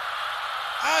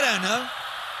 I don't know.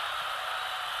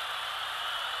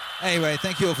 Anyway,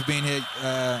 thank you all for being here.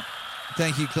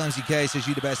 Thank you, Clumsy K. Says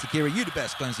you the best, Akira. You the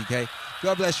best, Clumsy K.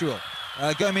 God bless you all.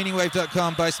 Go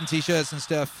meaningwave.com, buy some t-shirts and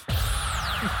stuff.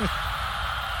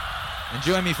 And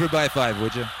join me for a Buy 5,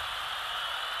 would you?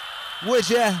 Would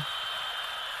ya?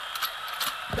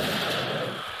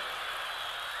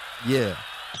 Yeah.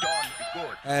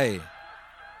 Hey.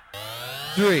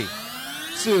 3,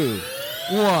 2,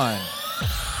 1.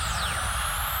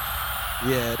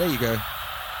 Yeah, there you go.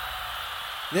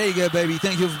 There you go, baby.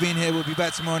 Thank you for being here. We'll be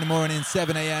back tomorrow morning,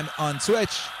 7 a.m. on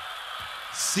Twitch.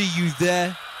 See you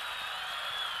there.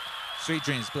 Sweet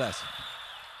dreams. Bless.